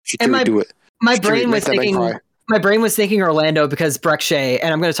 Shaqiri, do it. My Shaqiri, brain was thinking. My brain was thinking Orlando because Breck Shea,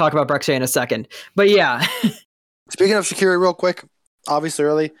 and I'm going to talk about Breck Shea in a second. But yeah. Speaking of Shaqiri, real quick, obviously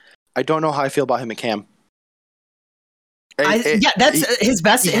early, I don't know how I feel about him and Cam. That's his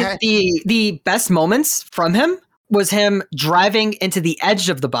best. The best moments from him was him driving into the edge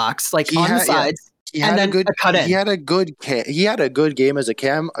of the box, like on the sides. And then a cut in. He had a good game as a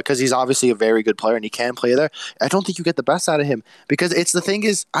Cam because he's obviously a very good player and he can play there. I don't think you get the best out of him because the thing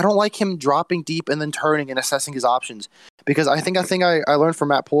is I don't like him dropping deep and then turning and assessing his options because I think I learned from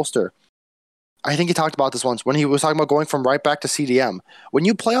Matt Polster. I think he talked about this once when he was talking about going from right back to CDM. When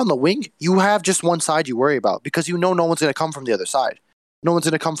you play on the wing, you have just one side you worry about because you know no one's going to come from the other side. No one's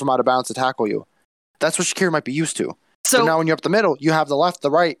going to come from out of bounds to tackle you. That's what Shaqiri might be used to. So now when you're up the middle, you have the left, the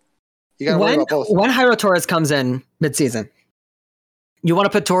right. You got to worry about both. When Jairo Torres comes in midseason, you want to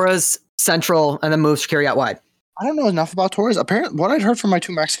put Torres central and then move Shaqiri out wide. I don't know enough about Torres. Apparently, what I'd heard from my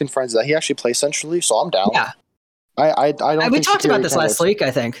two Mexican friends is that he actually plays centrally, so I'm down. Yeah. I don't. We talked about this last week, I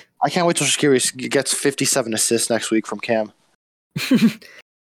think. I can't wait till Shaqiri gets 57 assists next week from Cam.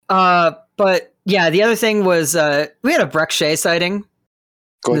 But yeah, the other thing was we had a Breck Shea sighting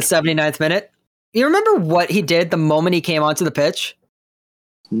in the 79th minute. You remember what he did the moment he came onto the pitch?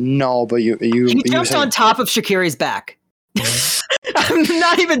 No, but he jumped on top of Shaqiri's back. I'm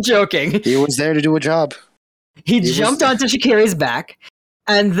not even joking. He was there to do a job. He jumped onto Shaqiri's back,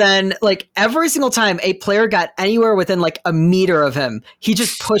 and then like every single time a player got anywhere within like a meter of him, he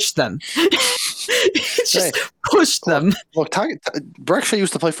just pushed them. Pushed them. Look, Breck Shea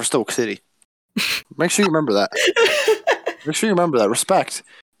used to play for Stoke City. Make sure you remember that. Respect.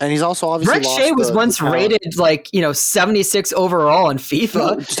 And he's also obviously Breck Shea was once rated 76 overall in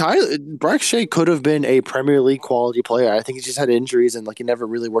FIFA. Breck Shea could have been a Premier League quality player. I think he just had injuries and it never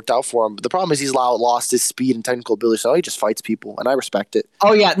really worked out for him. But the problem is he's lost his speed and technical ability, so he just fights people, and I respect it.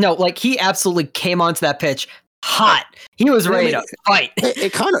 Oh yeah, no, he absolutely came onto that pitch hot. He was ready to fight.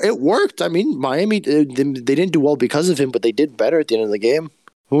 It worked. I mean, Miami they didn't do well because of him, but they did better at the end of the game.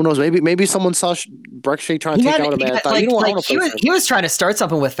 Who knows? Maybe someone saw Breck Shea trying to take out a man. He was trying to start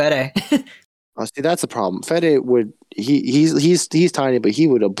something with Fede. See, that's the problem. Fede would he's tiny, but he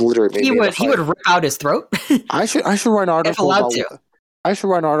would obliterate me. He would rip out his throat. I should write an article. If allowed to. I should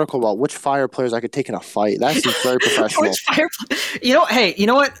write an article about which Fire players I could take in a fight. That seems very professional. Hey, you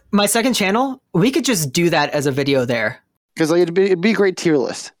know what? My second channel, we could just do that as a video there. Because it'd be a great tier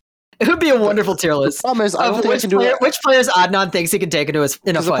list. It would be a wonderful tier list. The problem is, I don't think I can do that. Which players Adnan thinks he can take into in a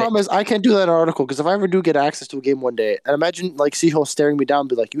fight. The problem is, I can't do that article because if I ever do get access to a game one day, and imagine Seahole staring me down and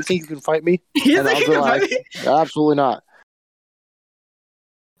be like, "You think you can fight me?" You think you can fight me? Absolutely not.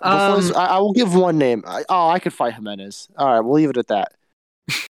 I will give one name. I could fight Jimenez. All right, we'll leave it at that.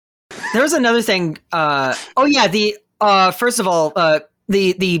 There's another thing. First of all,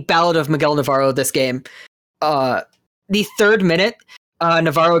 the ballad of Miguel Navarro this game. The third minute.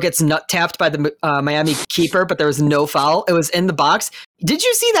 Navarro gets nut tapped by the Miami keeper, but there was no foul. It was in the box. Did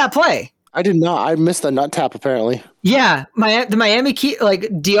you see that play? I did not. I missed the nut tap apparently. Yeah, the Miami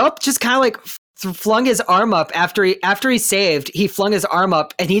Diop just kind of flung his arm up after he saved. He flung his arm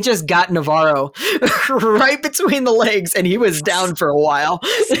up and he just got Navarro right between the legs, and he was down for a while.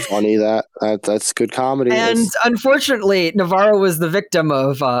 Funny that's good comedy. And unfortunately, Navarro was the victim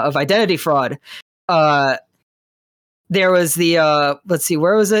of identity fraud. There was the let's see,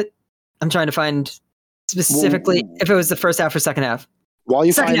 where was it? I'm trying to find specifically if it was the first half or second half. While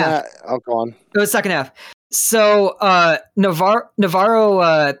you find that, I'll go on. It was second half. So Navarro,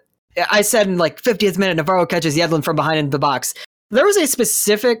 I said in 50th minute, Navarro catches Yedlin from behind in the box. There was a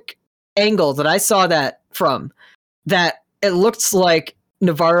specific angle that I saw that from that it looked like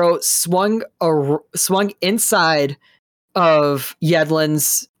Navarro swung inside of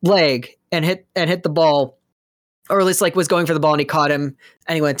Yedlin's leg and hit the ball. Or at least was going for the ball and he caught him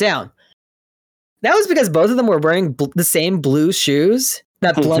and he went down. That was because both of them were wearing the same blue shoes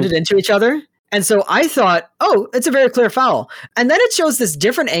that blended into each other. And so I thought, oh, it's a very clear foul. And then it shows this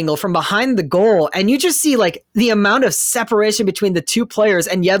different angle from behind the goal. And you just see like the amount of separation between the two players,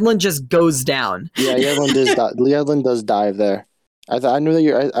 and Yedlin just goes down. Yeah, Yedlin does dive there. I knew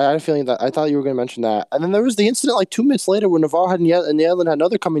that I had a feeling that I thought you were going to mention that. And then there was the incident like 2 minutes later when Navarro and Yedlin had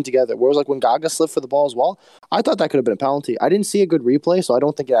another coming together, where it was like when Gaga slipped for the ball as well. I thought that could have been a penalty. I didn't see a good replay, so I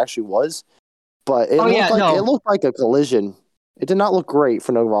don't think it actually was. But it looked like a collision. It did not look great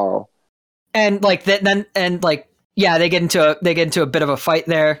for Navarro. And like they get into a bit of a fight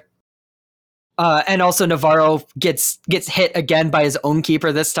there. And also Navarro gets hit again by his own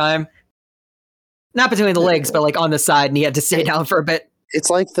keeper this time. Not between the legs, but like on the side, and he had to stay down for a bit. It's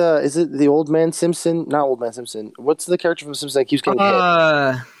like is it the Old Man Simpson? Not Old Man Simpson. What's the character from Simpson that keeps getting hit?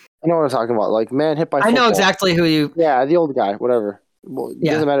 I know what I'm talking about. Like man hit by football. I know exactly who you... Yeah, the old guy, whatever. Well, it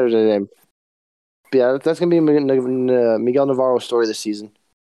doesn't matter the name. But yeah, that's going to be Miguel Navarro's story this season.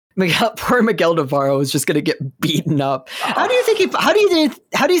 Poor Miguel Navarro is just going to get beaten up. How do you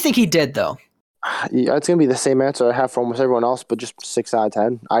think he did though? Yeah, it's going to be the same answer I have for almost everyone else, but just 6 out of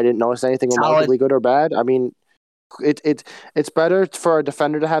 10. I didn't notice anything remarkably good or bad. I mean, it's better for a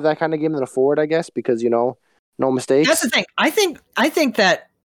defender to have that kind of game than a forward, I guess, because, no mistakes. That's the thing. I think that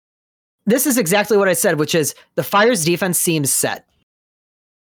this is exactly what I said, which is the Fire's defense seems set.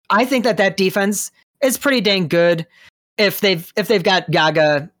 I think that defense is pretty dang good if they've got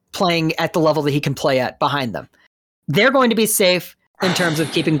Gaga playing at the level that he can play at behind them. They're going to be safe in terms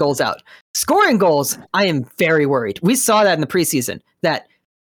of keeping goals out. Scoring goals, I am very worried. We saw that in the preseason, that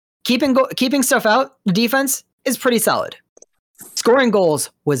keeping stuff out, the defense is pretty solid. Scoring goals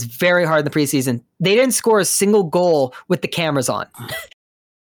was very hard in the preseason. They didn't score a single goal with the cameras on.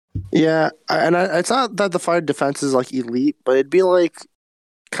 Yeah, and it's not that the Fire defense is like elite, but it'd be like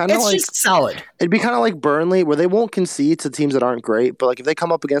it's just solid. It'd be kind of like Burnley, where they won't concede to teams that aren't great, but like if they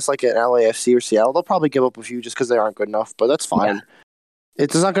come up against like an LAFC or Seattle, they'll probably give up a few just because they aren't good enough. But that's fine. Yeah.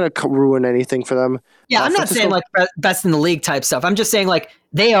 It's not going to ruin anything for them. Yeah, I'm not saying like best in the league type stuff. I'm just saying like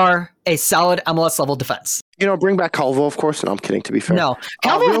they are a solid MLS level defense. Bring back Calvo, of course. No, I'm kidding. To be fair, no,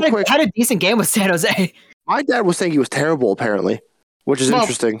 Calvo had a decent game with San Jose. My dad was saying he was terrible, apparently, which is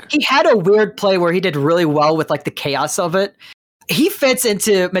interesting. He had a weird play where he did really well with like the chaos of it. He fits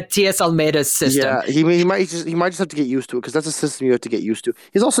into Matias Almeida's system. Yeah, he might just have to get used to it, because that's a system you have to get used to.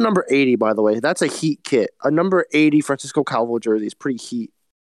 He's also number 80, by the way. That's a Heat kit. A number 80 Francisco Calvo jersey is pretty Heat.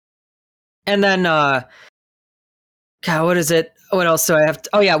 And then, God, what is it? What else do I have?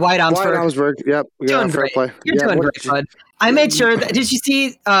 Wyatt Omsberg. Yep, doing great. Play. You're doing great, bud. I made sure that. Did you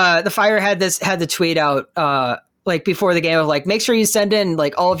see? The Fire had the tweet out like before the game of like, make sure you send in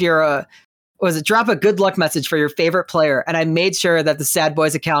like all of your. Drop a good luck message for your favorite player, and I made sure that the Sad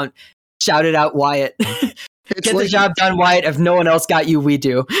Boys account shouted out Wyatt. Get the job done, Wyatt. If no one else got you, we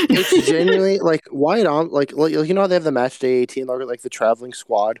do. It's genuinely like Wyatt on like how they have the match day 18 like the traveling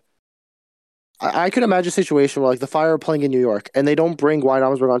squad. I could imagine a situation where like the Fire are playing in New York and they don't bring Wyatt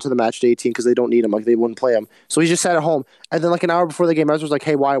Omsberg onto the match day 18 because they don't need him, like they wouldn't play him. So he just sat at home, and then like an hour before the game, Ezra was like,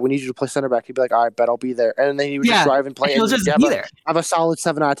 "Hey Wyatt, we need you to play center back." He'd be like, "All right, bet I'll be there," and then he would just drive and play. He'll just be there. Have a solid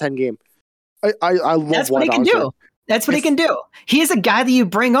 7 out of 10 game. I love That's what he can do. That's what he can do. He's a guy that you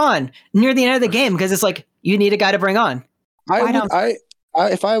bring on near the end of the game because it's like you need a guy to bring on.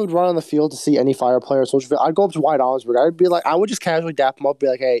 If I would run on the field to see any Fire player, I'd go up to Wyatt Omsberg. I'd be like, I would just casually dap him up, be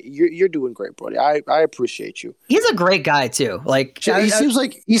like, "Hey, you're doing great, buddy. I appreciate you." He's a great guy too. Like he seems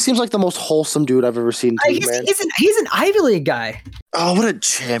like the most wholesome dude I've ever seen. He's an Ivy League guy. Oh, what a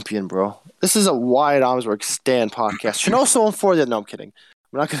champion, bro! This is a Wyatt Omsberg Stan podcast. Chinoso for that. No, I'm kidding.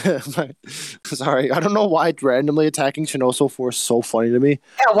 I'm not gonna. Sorry, I don't know why randomly attacking Chinoso 4 is so funny to me.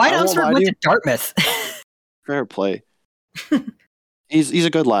 Yeah, Wyatt Omsberg went to Dartmouth. Fair play. He's a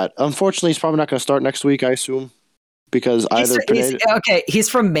good lad. Unfortunately, he's probably not going to start next week, I assume, because he's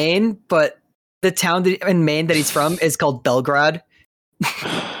from Maine, but the town in Maine that he's from is called Belgrade.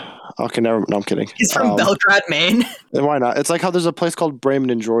 Okay, no, I'm kidding. He's from Belgrade, Maine. And why not? It's like how there's a place called Bremen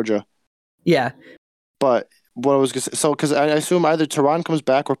in Georgia. Yeah, but. What I was going to say, because I assume either Turan comes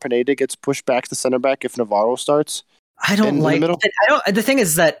back or Pineda gets pushed back to center back if Navarro starts. I don't like. The thing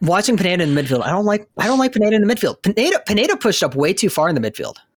is that watching Pineda in the midfield, I don't like Pineda in the midfield. Pineda pushed up way too far in the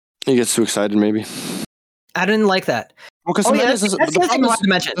midfield. He gets too excited, maybe. I didn't like that. Well, that's the other thing I wanted to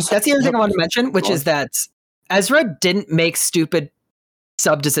mention. That's the other thing I wanted to mention, which is that Ezra didn't make stupid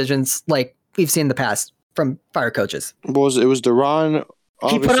sub decisions like we've seen in the past from Fire coaches. It was Duran.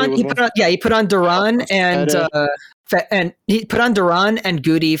 He put on Duran and he put on Duran and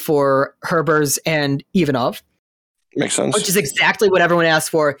Goody for Herbers and Ivanov. Makes sense. which is exactly what everyone asked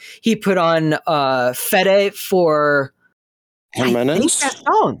for. He put on Fede for I think Jimenez?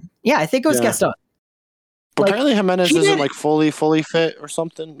 Gaston. Yeah, I think it was Yeah. Gaston. But like, apparently Jimenez he isn't did- like fully fit or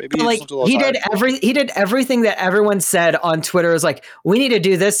something. Maybe But, like, he's a little he tired. did everything that everyone said on Twitter. Is like, we need to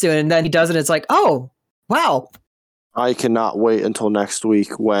do this soon, and then he does it. It's like, oh wow. I cannot wait until next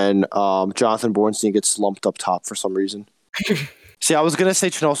week when Jonathan Bornstein gets slumped up top for some reason. See, I was gonna say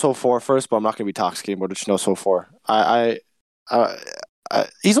Chinoso 4 first, but I'm not gonna be toxic anymore to Chinoso 4.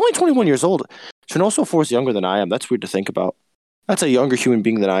 He's only 21 years old. Chinoso 4 is younger than I am. That's weird to think about. That's a younger human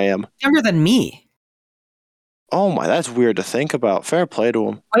being than I am. Younger than me. Oh my, that's weird to think about. Fair play to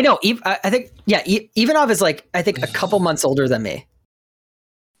him. I know. I think Ivanov is like I think a couple months older than me.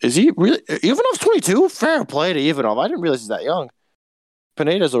 Is he really? Ivanov's 22? Fair play to Ivanov. I didn't realize he's that young.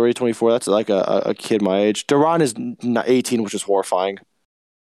 Pineda's already 24. That's like a kid my age. Duran is 18, which is horrifying.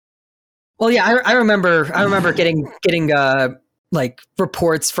 Well, yeah, I remember getting like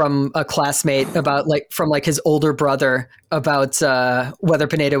reports from a classmate about from his older brother about whether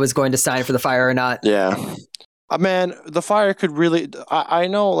Pineda was going to sign for the Fire or not. Yeah. Man, the Fire could really. I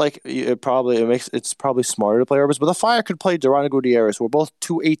know, like it's probably smarter to play Herbers, but the Fire could play Duran and Gutierrez, who are both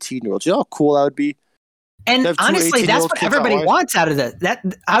two 18-year-olds. You know how cool that would be. And They have two honestly, that's 18-year-old what kids everybody out wide. wants out of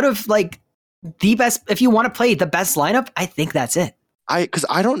out of like the best. If you want to play the best lineup, I think that's it. Because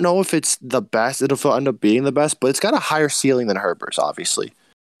I don't know if it's the best. It'll end up being the best, but it's got a higher ceiling than Herbers, obviously.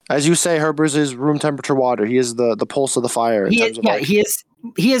 As you say, Herbers is room temperature water. He is the pulse of the Fire. He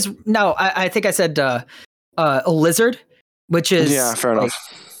is. No, I think I said a lizard, which is fair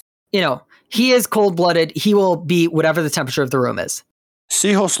enough. He is cold blooded. He will be whatever the temperature of the room is.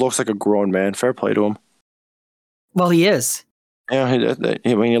 Seahorse looks like a grown man. Fair play to him. Well, he is. Yeah,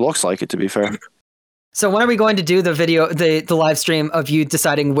 he looks like it, to be fair. So when are we going to do the video, the live stream of you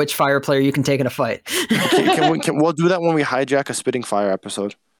deciding which Fire player you can take in a fight? We'll do that when we hijack a Spitting Fire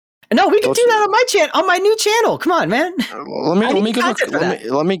episode. No, we can do that on my new channel. Come on, man.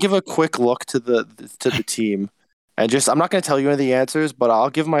 Let me give a quick look to the team, and just I'm not going to tell you any of the answers, but I'll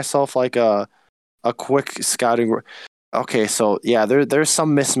give myself like a quick scouting. Okay, so yeah, there's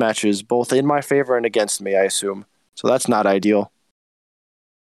some mismatches both in my favor and against me, I assume. So that's not ideal.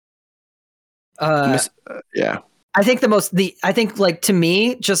 Yeah. I think to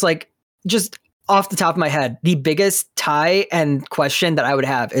me, just off the top of my head, the biggest tie and question that I would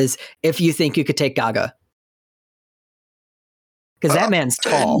have is if you think you could take Gaga. Because that man's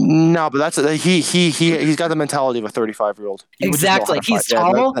tall. No, but that's he's got the mentality of a 35-year-old. Exactly. He's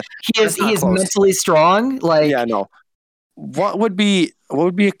tall. He is mentally strong. Like, yeah, no. What would be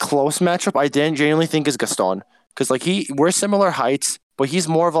a close matchup? I genuinely think is Gaston, because like we're similar heights, but he's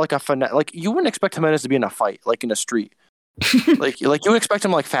more of like a finesse. Like you wouldn't expect Jimenez to be in a fight, like in a street. like you would expect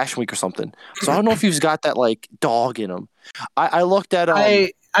him like Fashion Week or something. So I don't know if he's got that like dog in him. I looked at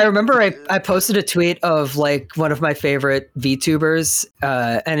I remember I posted a tweet of like one of my favorite VTubers,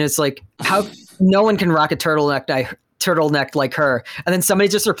 and it's like how no one can rock a turtleneck like her, and then somebody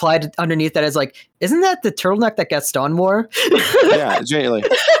just replied underneath that is like, isn't that the turtleneck that Gaston wore? Yeah, genuinely.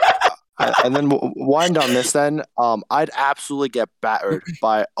 And then wind on this. Then I'd absolutely get battered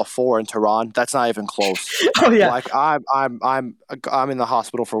by a 4 in Tehran. That's not even close. Oh yeah, like I'm in the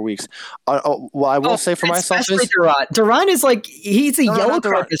hospital for weeks. What I will say for myself is Tehran is like he's a yellow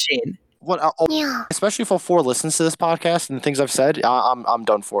card machine. Especially if a 4 listens to this podcast and the things I've said, I'm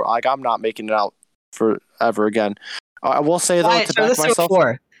done for. Like I'm not making it out forever again. I will say though, to back myself.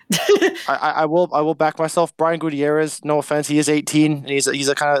 I will back myself. Brian Gutierrez, no offense, he is 18 and he's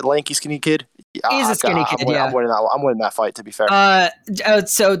a kind of lanky, skinny kid. He's a skinny kid. I'm winning that fight. To be fair.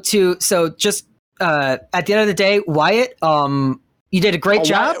 So just at the end of the day, Wyatt, you did a great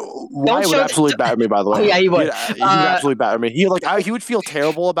job. Wyatt would absolutely batter me. By the way, oh, yeah, he would. He would absolutely batter me. He would feel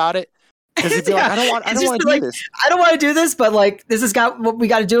terrible about it. Because he'd be like, I don't want to do this. I don't want to do this, but like this has got what we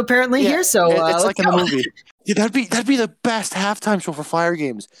got to do apparently here. So it's like in the movie. Yeah, that'd be the best halftime show for Fire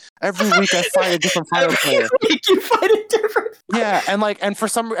games. Every week I fight a different Fire player. Every week you fight a different. Yeah, and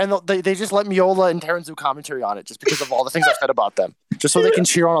they just let Miola and Terran do commentary on it just because of all the things I've said about them, just so they can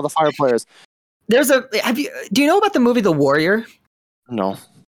cheer on all the Fire players. Do you know about the movie The Warrior? No.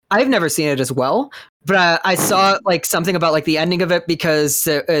 I've never seen it as well, but I saw like something about like the ending of it because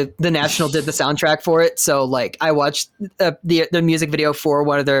the National did the soundtrack for it. So like I watched the music video for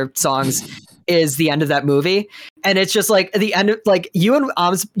one of their songs is the end of that movie, and it's just like the end of like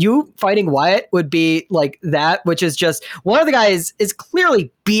you fighting Wyatt would be like that, which is just one of the guys is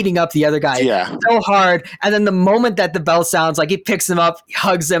clearly beating up the other guy so hard, and then the moment that the bell sounds, like he picks him up,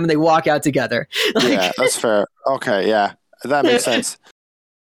 hugs him, and they walk out together. Yeah, that's fair. Okay, yeah, that makes sense.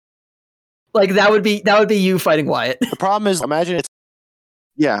 Like that would be you fighting Wyatt. The problem is, imagine it's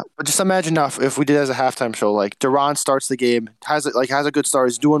but just imagine now if we did it as a halftime show. Like Duran starts the game, has a good start,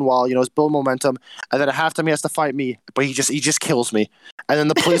 he's doing well, he's building momentum, and then at halftime he has to fight me, but he just kills me, and then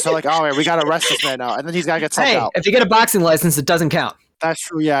the police are like, "Oh, man, we gotta arrest this man now," and then he's gotta get subbed out. If you get a boxing license, it doesn't count. That's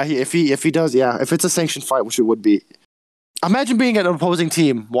true. Yeah, if he does, if it's a sanctioned fight, which it would be. Imagine being an opposing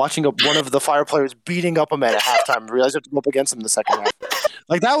team, watching one of the Fire players beating up a man at halftime, and realize you have to go up against him in the second half.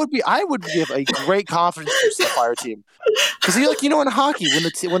 Like I would give a great confidence boost to the Fire team, because in hockey when the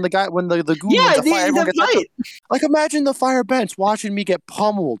guru wins a fight, everyone gets fight. Like imagine the Fire bench watching me get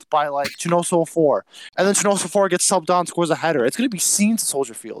pummeled by like Chinoso 4, and then Chinoso 4 gets subbed on, scores a header. It's gonna be scenes at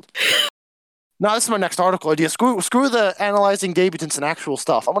Soldier Field. Now this is my next article idea. Screw the analyzing debutants and actual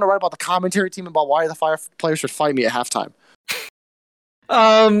stuff. I'm gonna write about the commentary team about why the Fire players should fight me at halftime.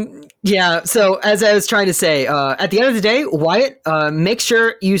 So as I was trying to say, at the end of the day, Wyatt, make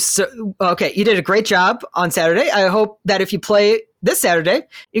sure you did a great job on Saturday. I hope that if you play this Saturday,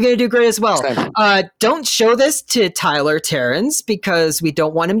 you're going to do great as well. Don't show this to Tyler Terrans because we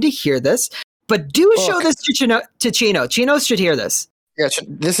don't want him to hear this, but show this to Chino. Chino should hear this. Yeah,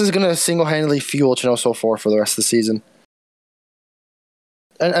 this is going to single-handedly fuel Chinoso 4 for the rest of the season.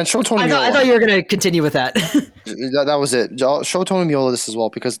 And show Tony Miola. I thought you were going to continue with that. That was it. Show Tony Miola this as well,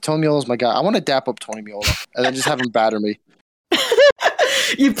 because Tony Miola is my guy. I want to dap up Tony Miola and then just have him batter me.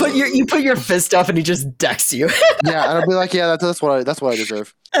 You put your fist up and he just decks you. Yeah, and I'll be like, yeah, that's what I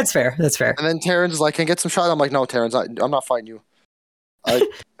deserve. That's fair. And then Terrence is like, can I get some shot? I'm like, no, Terrence, I'm not fighting you. And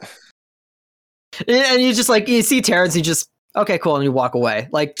you just like you see Terrence, you just okay, cool, and you walk away.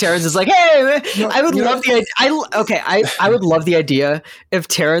 Like Terrence is like, hey, I would love the idea. I would love the idea if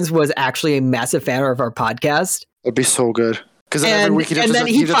Terrence was actually a massive fan of our podcast. It'd be so good. Because every week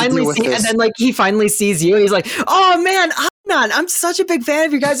he finally sees you, and he's like, oh man, I'm such a big fan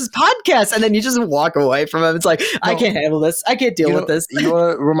of your guys' podcast, and then you just walk away from him. It's like, I can't handle this. I can't deal with this. You know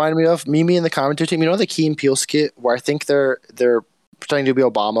what it reminded me of? Mimi and the commentary team. You know the Key and Peele skit where I think they're pretending to be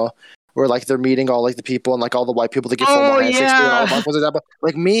Obama, where like they're meeting all like the people and like all the white people that get formal handshakes to, and all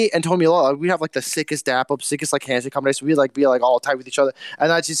like me and Tommy Law, we have like the sickest dap up, sickest like handshake combination. We like be like all tight with each other,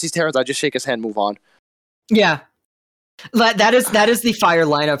 and I just see Terrence. I just shake his hand, move on. Yeah, that is the Fire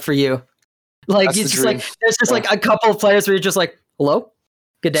lineup for you. Like That's it's just dream. like there's just like a couple of players where you're just like, hello,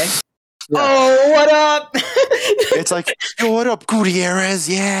 good day. Yeah. Oh, what up? It's like, yo, what up, Gutierrez?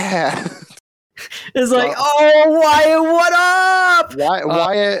 Yeah. It's like, oh, Wyatt, what up?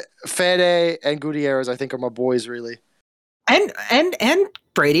 Wyatt, Fede, and Gutierrez, I think, are my boys, really. And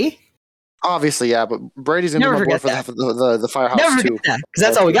Brady. Obviously, yeah, but Brady's gonna be my boy for the Firehouse Never too. Because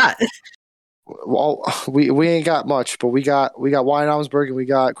that's all we got. Well, we ain't got much, but we got Wyatt Omsberg and we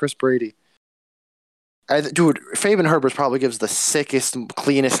got Chris Brady. Dude, Fabian Herbert probably gives the sickest,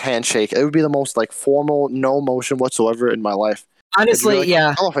 cleanest handshake. It would be the most like formal, no motion whatsoever in my life. Honestly, like,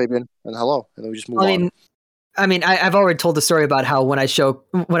 yeah. Hello, Fabian, and hello, and then we just move on. I mean, I've already told the story about how when I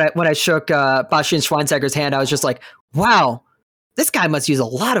shook Bastian Schweinsteiger's hand, I was just like, wow, this guy must use a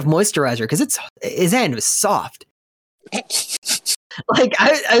lot of moisturizer because his hand was soft. Like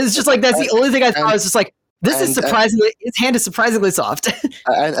I was just like, that's the only thing I thought. I was just like, his hand is surprisingly soft.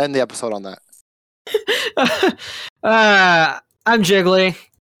 And the episode on that. I'm Jiggly.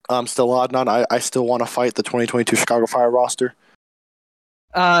 I'm still Adnan. I still want to fight the 2022 Chicago Fire roster.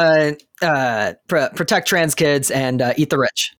 Protect trans kids and eat the rich.